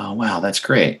 Oh, wow. That's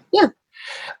great. Yeah.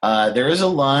 There is a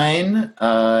line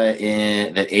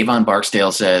that Avon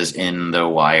Barksdale says in The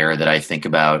Wire that I think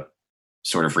about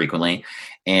sort of frequently.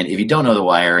 And if you don't know The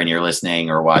Wire and you're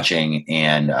listening or watching,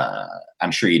 and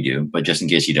I'm sure you do, but just in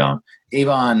case you don't,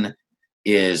 Avon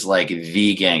is like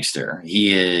the gangster.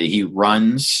 He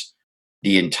runs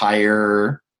the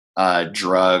entire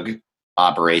drug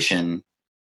operation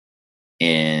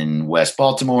in West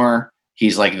Baltimore.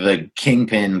 He's like the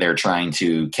kingpin they're trying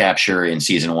to capture in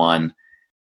season 1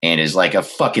 and is like a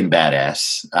fucking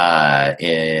badass.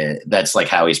 That's like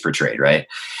how he's portrayed, right?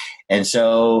 And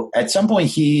so at some point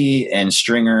he and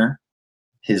Stringer,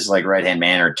 his like right-hand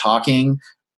man, are talking,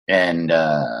 and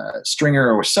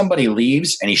Stringer or somebody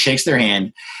leaves and he shakes their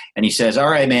hand and he says, "All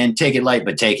right, man, take it light,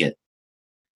 but take it."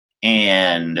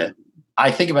 And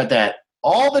I think about that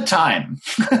all the time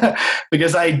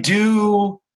because I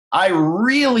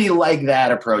really like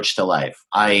that approach to life.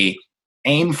 I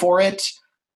aim for it.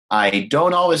 I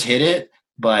don't always hit it,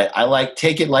 but I like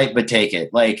take it light, but take it.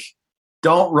 Like,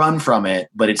 don't run from it,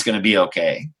 but it's going to be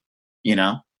okay.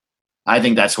 I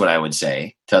think that's what I would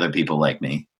say to other people like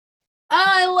me. Oh,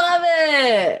 I love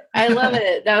it. I love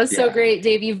it. That was so great,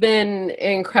 Dave. You've been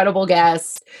an incredible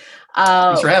guest.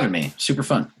 Thanks for having me. Super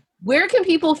fun. Where can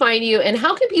people find you and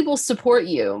how can people support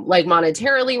you, like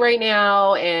monetarily right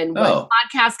now? And what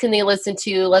podcasts can they listen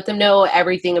to? Let them know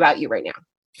everything about you right now.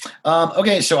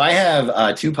 Okay, so I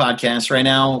have 2 podcasts right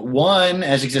now. One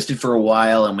has existed for a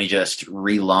while, and we just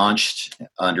relaunched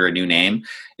under a new name.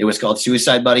 It was called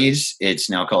Suicide Buddies. It's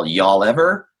now called Y'all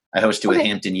Ever. I host it with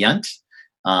Hampton Yount.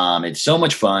 It's so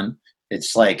much fun.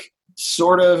 It's like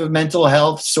sort of mental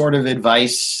health, sort of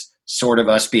advice, sort of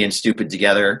us being stupid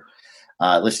together.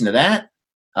 Listen to that.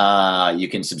 You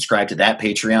can subscribe to that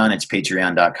Patreon. It's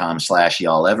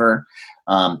patreon.com/y'allever.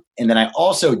 And then I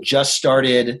also just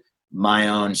started my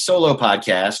own solo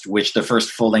podcast, which the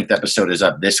first full-length episode is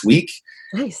up this week.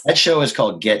 Nice. That show is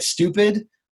called Get Stupid.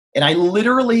 And I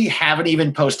literally haven't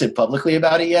even posted publicly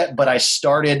about it yet, but I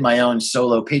started my own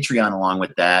solo Patreon along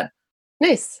with that.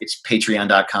 Nice. It's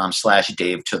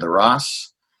patreon.com/Dave to the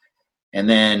Ross. And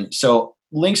then, so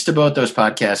links to both those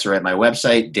podcasts are at my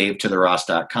website,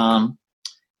 davetotheross.com.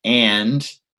 And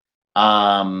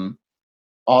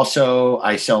also,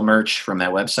 I sell merch from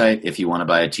that website if you want to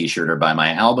buy a t-shirt or buy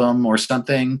my album or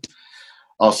something.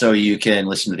 Also, you can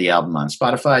listen to the album on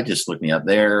Spotify. Just look me up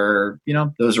there.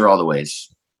 Those are all the ways.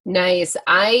 Nice.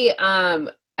 I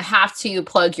have to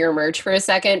plug your merch for a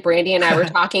second. Brandy and I were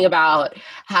talking about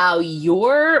how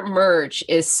your merch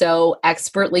is so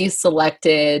expertly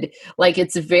selected. Like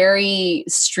it's very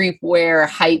streetwear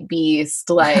hype beast,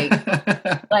 like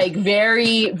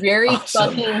very, very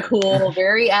awesome. Fucking cool,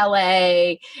 very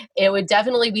LA. It would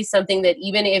definitely be something that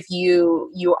even if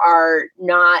you are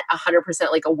not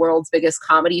 100% like a world's biggest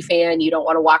comedy fan, you don't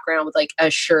want to walk around with like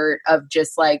a shirt of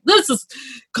just like, this is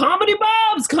Comedy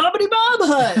Bob's Comedy Bob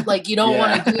Hut. Like you don't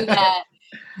want to do that.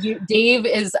 Dave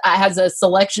has a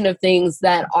selection of things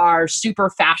that are super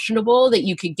fashionable that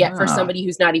you could get for somebody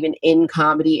who's not even in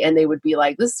comedy, and they would be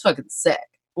like, "This is fucking sick."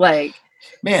 Like,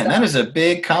 man, that is a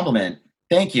big compliment.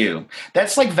 Thank you.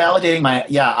 That's like validating my.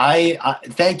 Yeah, I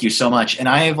thank you so much, and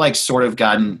I have like sort of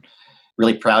gotten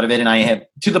really proud of it, and I have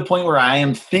to the point where I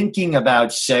am thinking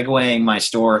about segueing my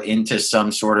store into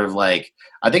some sort of like.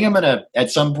 I think I'm gonna at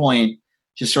some point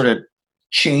just sort of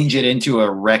change it into a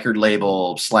record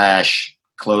label /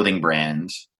 clothing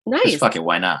brand. Nice. Fuck it,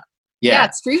 why not? Yeah,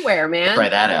 it's streetwear, man. Try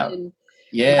that out.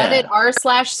 Yeah. Let it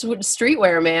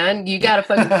r/streetwear, man. You gotta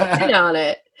fucking put in on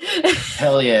it.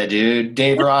 Hell yeah, dude.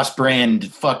 Dave Ross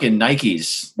brand fucking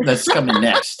Nikes. That's coming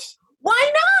next.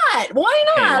 Why not? Why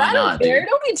not? Hey, I don't care. Dude.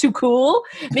 Don't be too cool.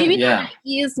 Maybe not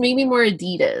Nikes, maybe more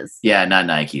Adidas. Yeah, not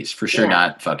Nikes. For sure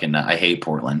not fucking I hate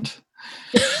Portland.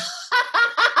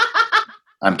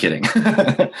 I'm kidding.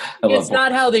 It's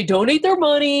not how they donate their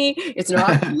money. It's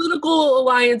not political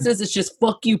alliances. It's just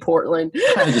fuck you, Portland.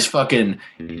 I just fucking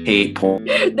hate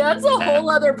Portland. That's a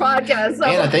whole other podcast. So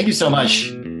Anna, thank you so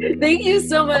much. Thank you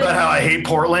so much. About how I hate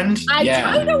Portland? I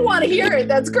kind of want to hear it.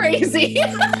 That's crazy.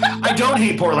 I don't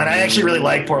hate Portland. I actually really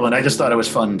like Portland. I just thought it was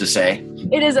fun to say.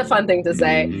 It is a fun thing to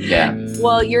say. Yeah.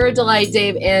 Well, you're a delight,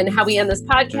 Dave. And how we end this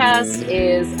podcast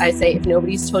is I say, if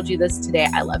nobody's told you this today,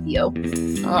 I love you.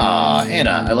 Aw,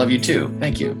 Anna, I love you too.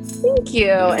 Thank you. Thank you.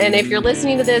 And if you're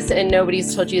listening to this and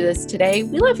nobody's told you this today,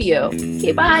 we love you.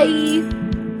 Okay, bye.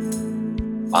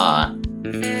 Bye.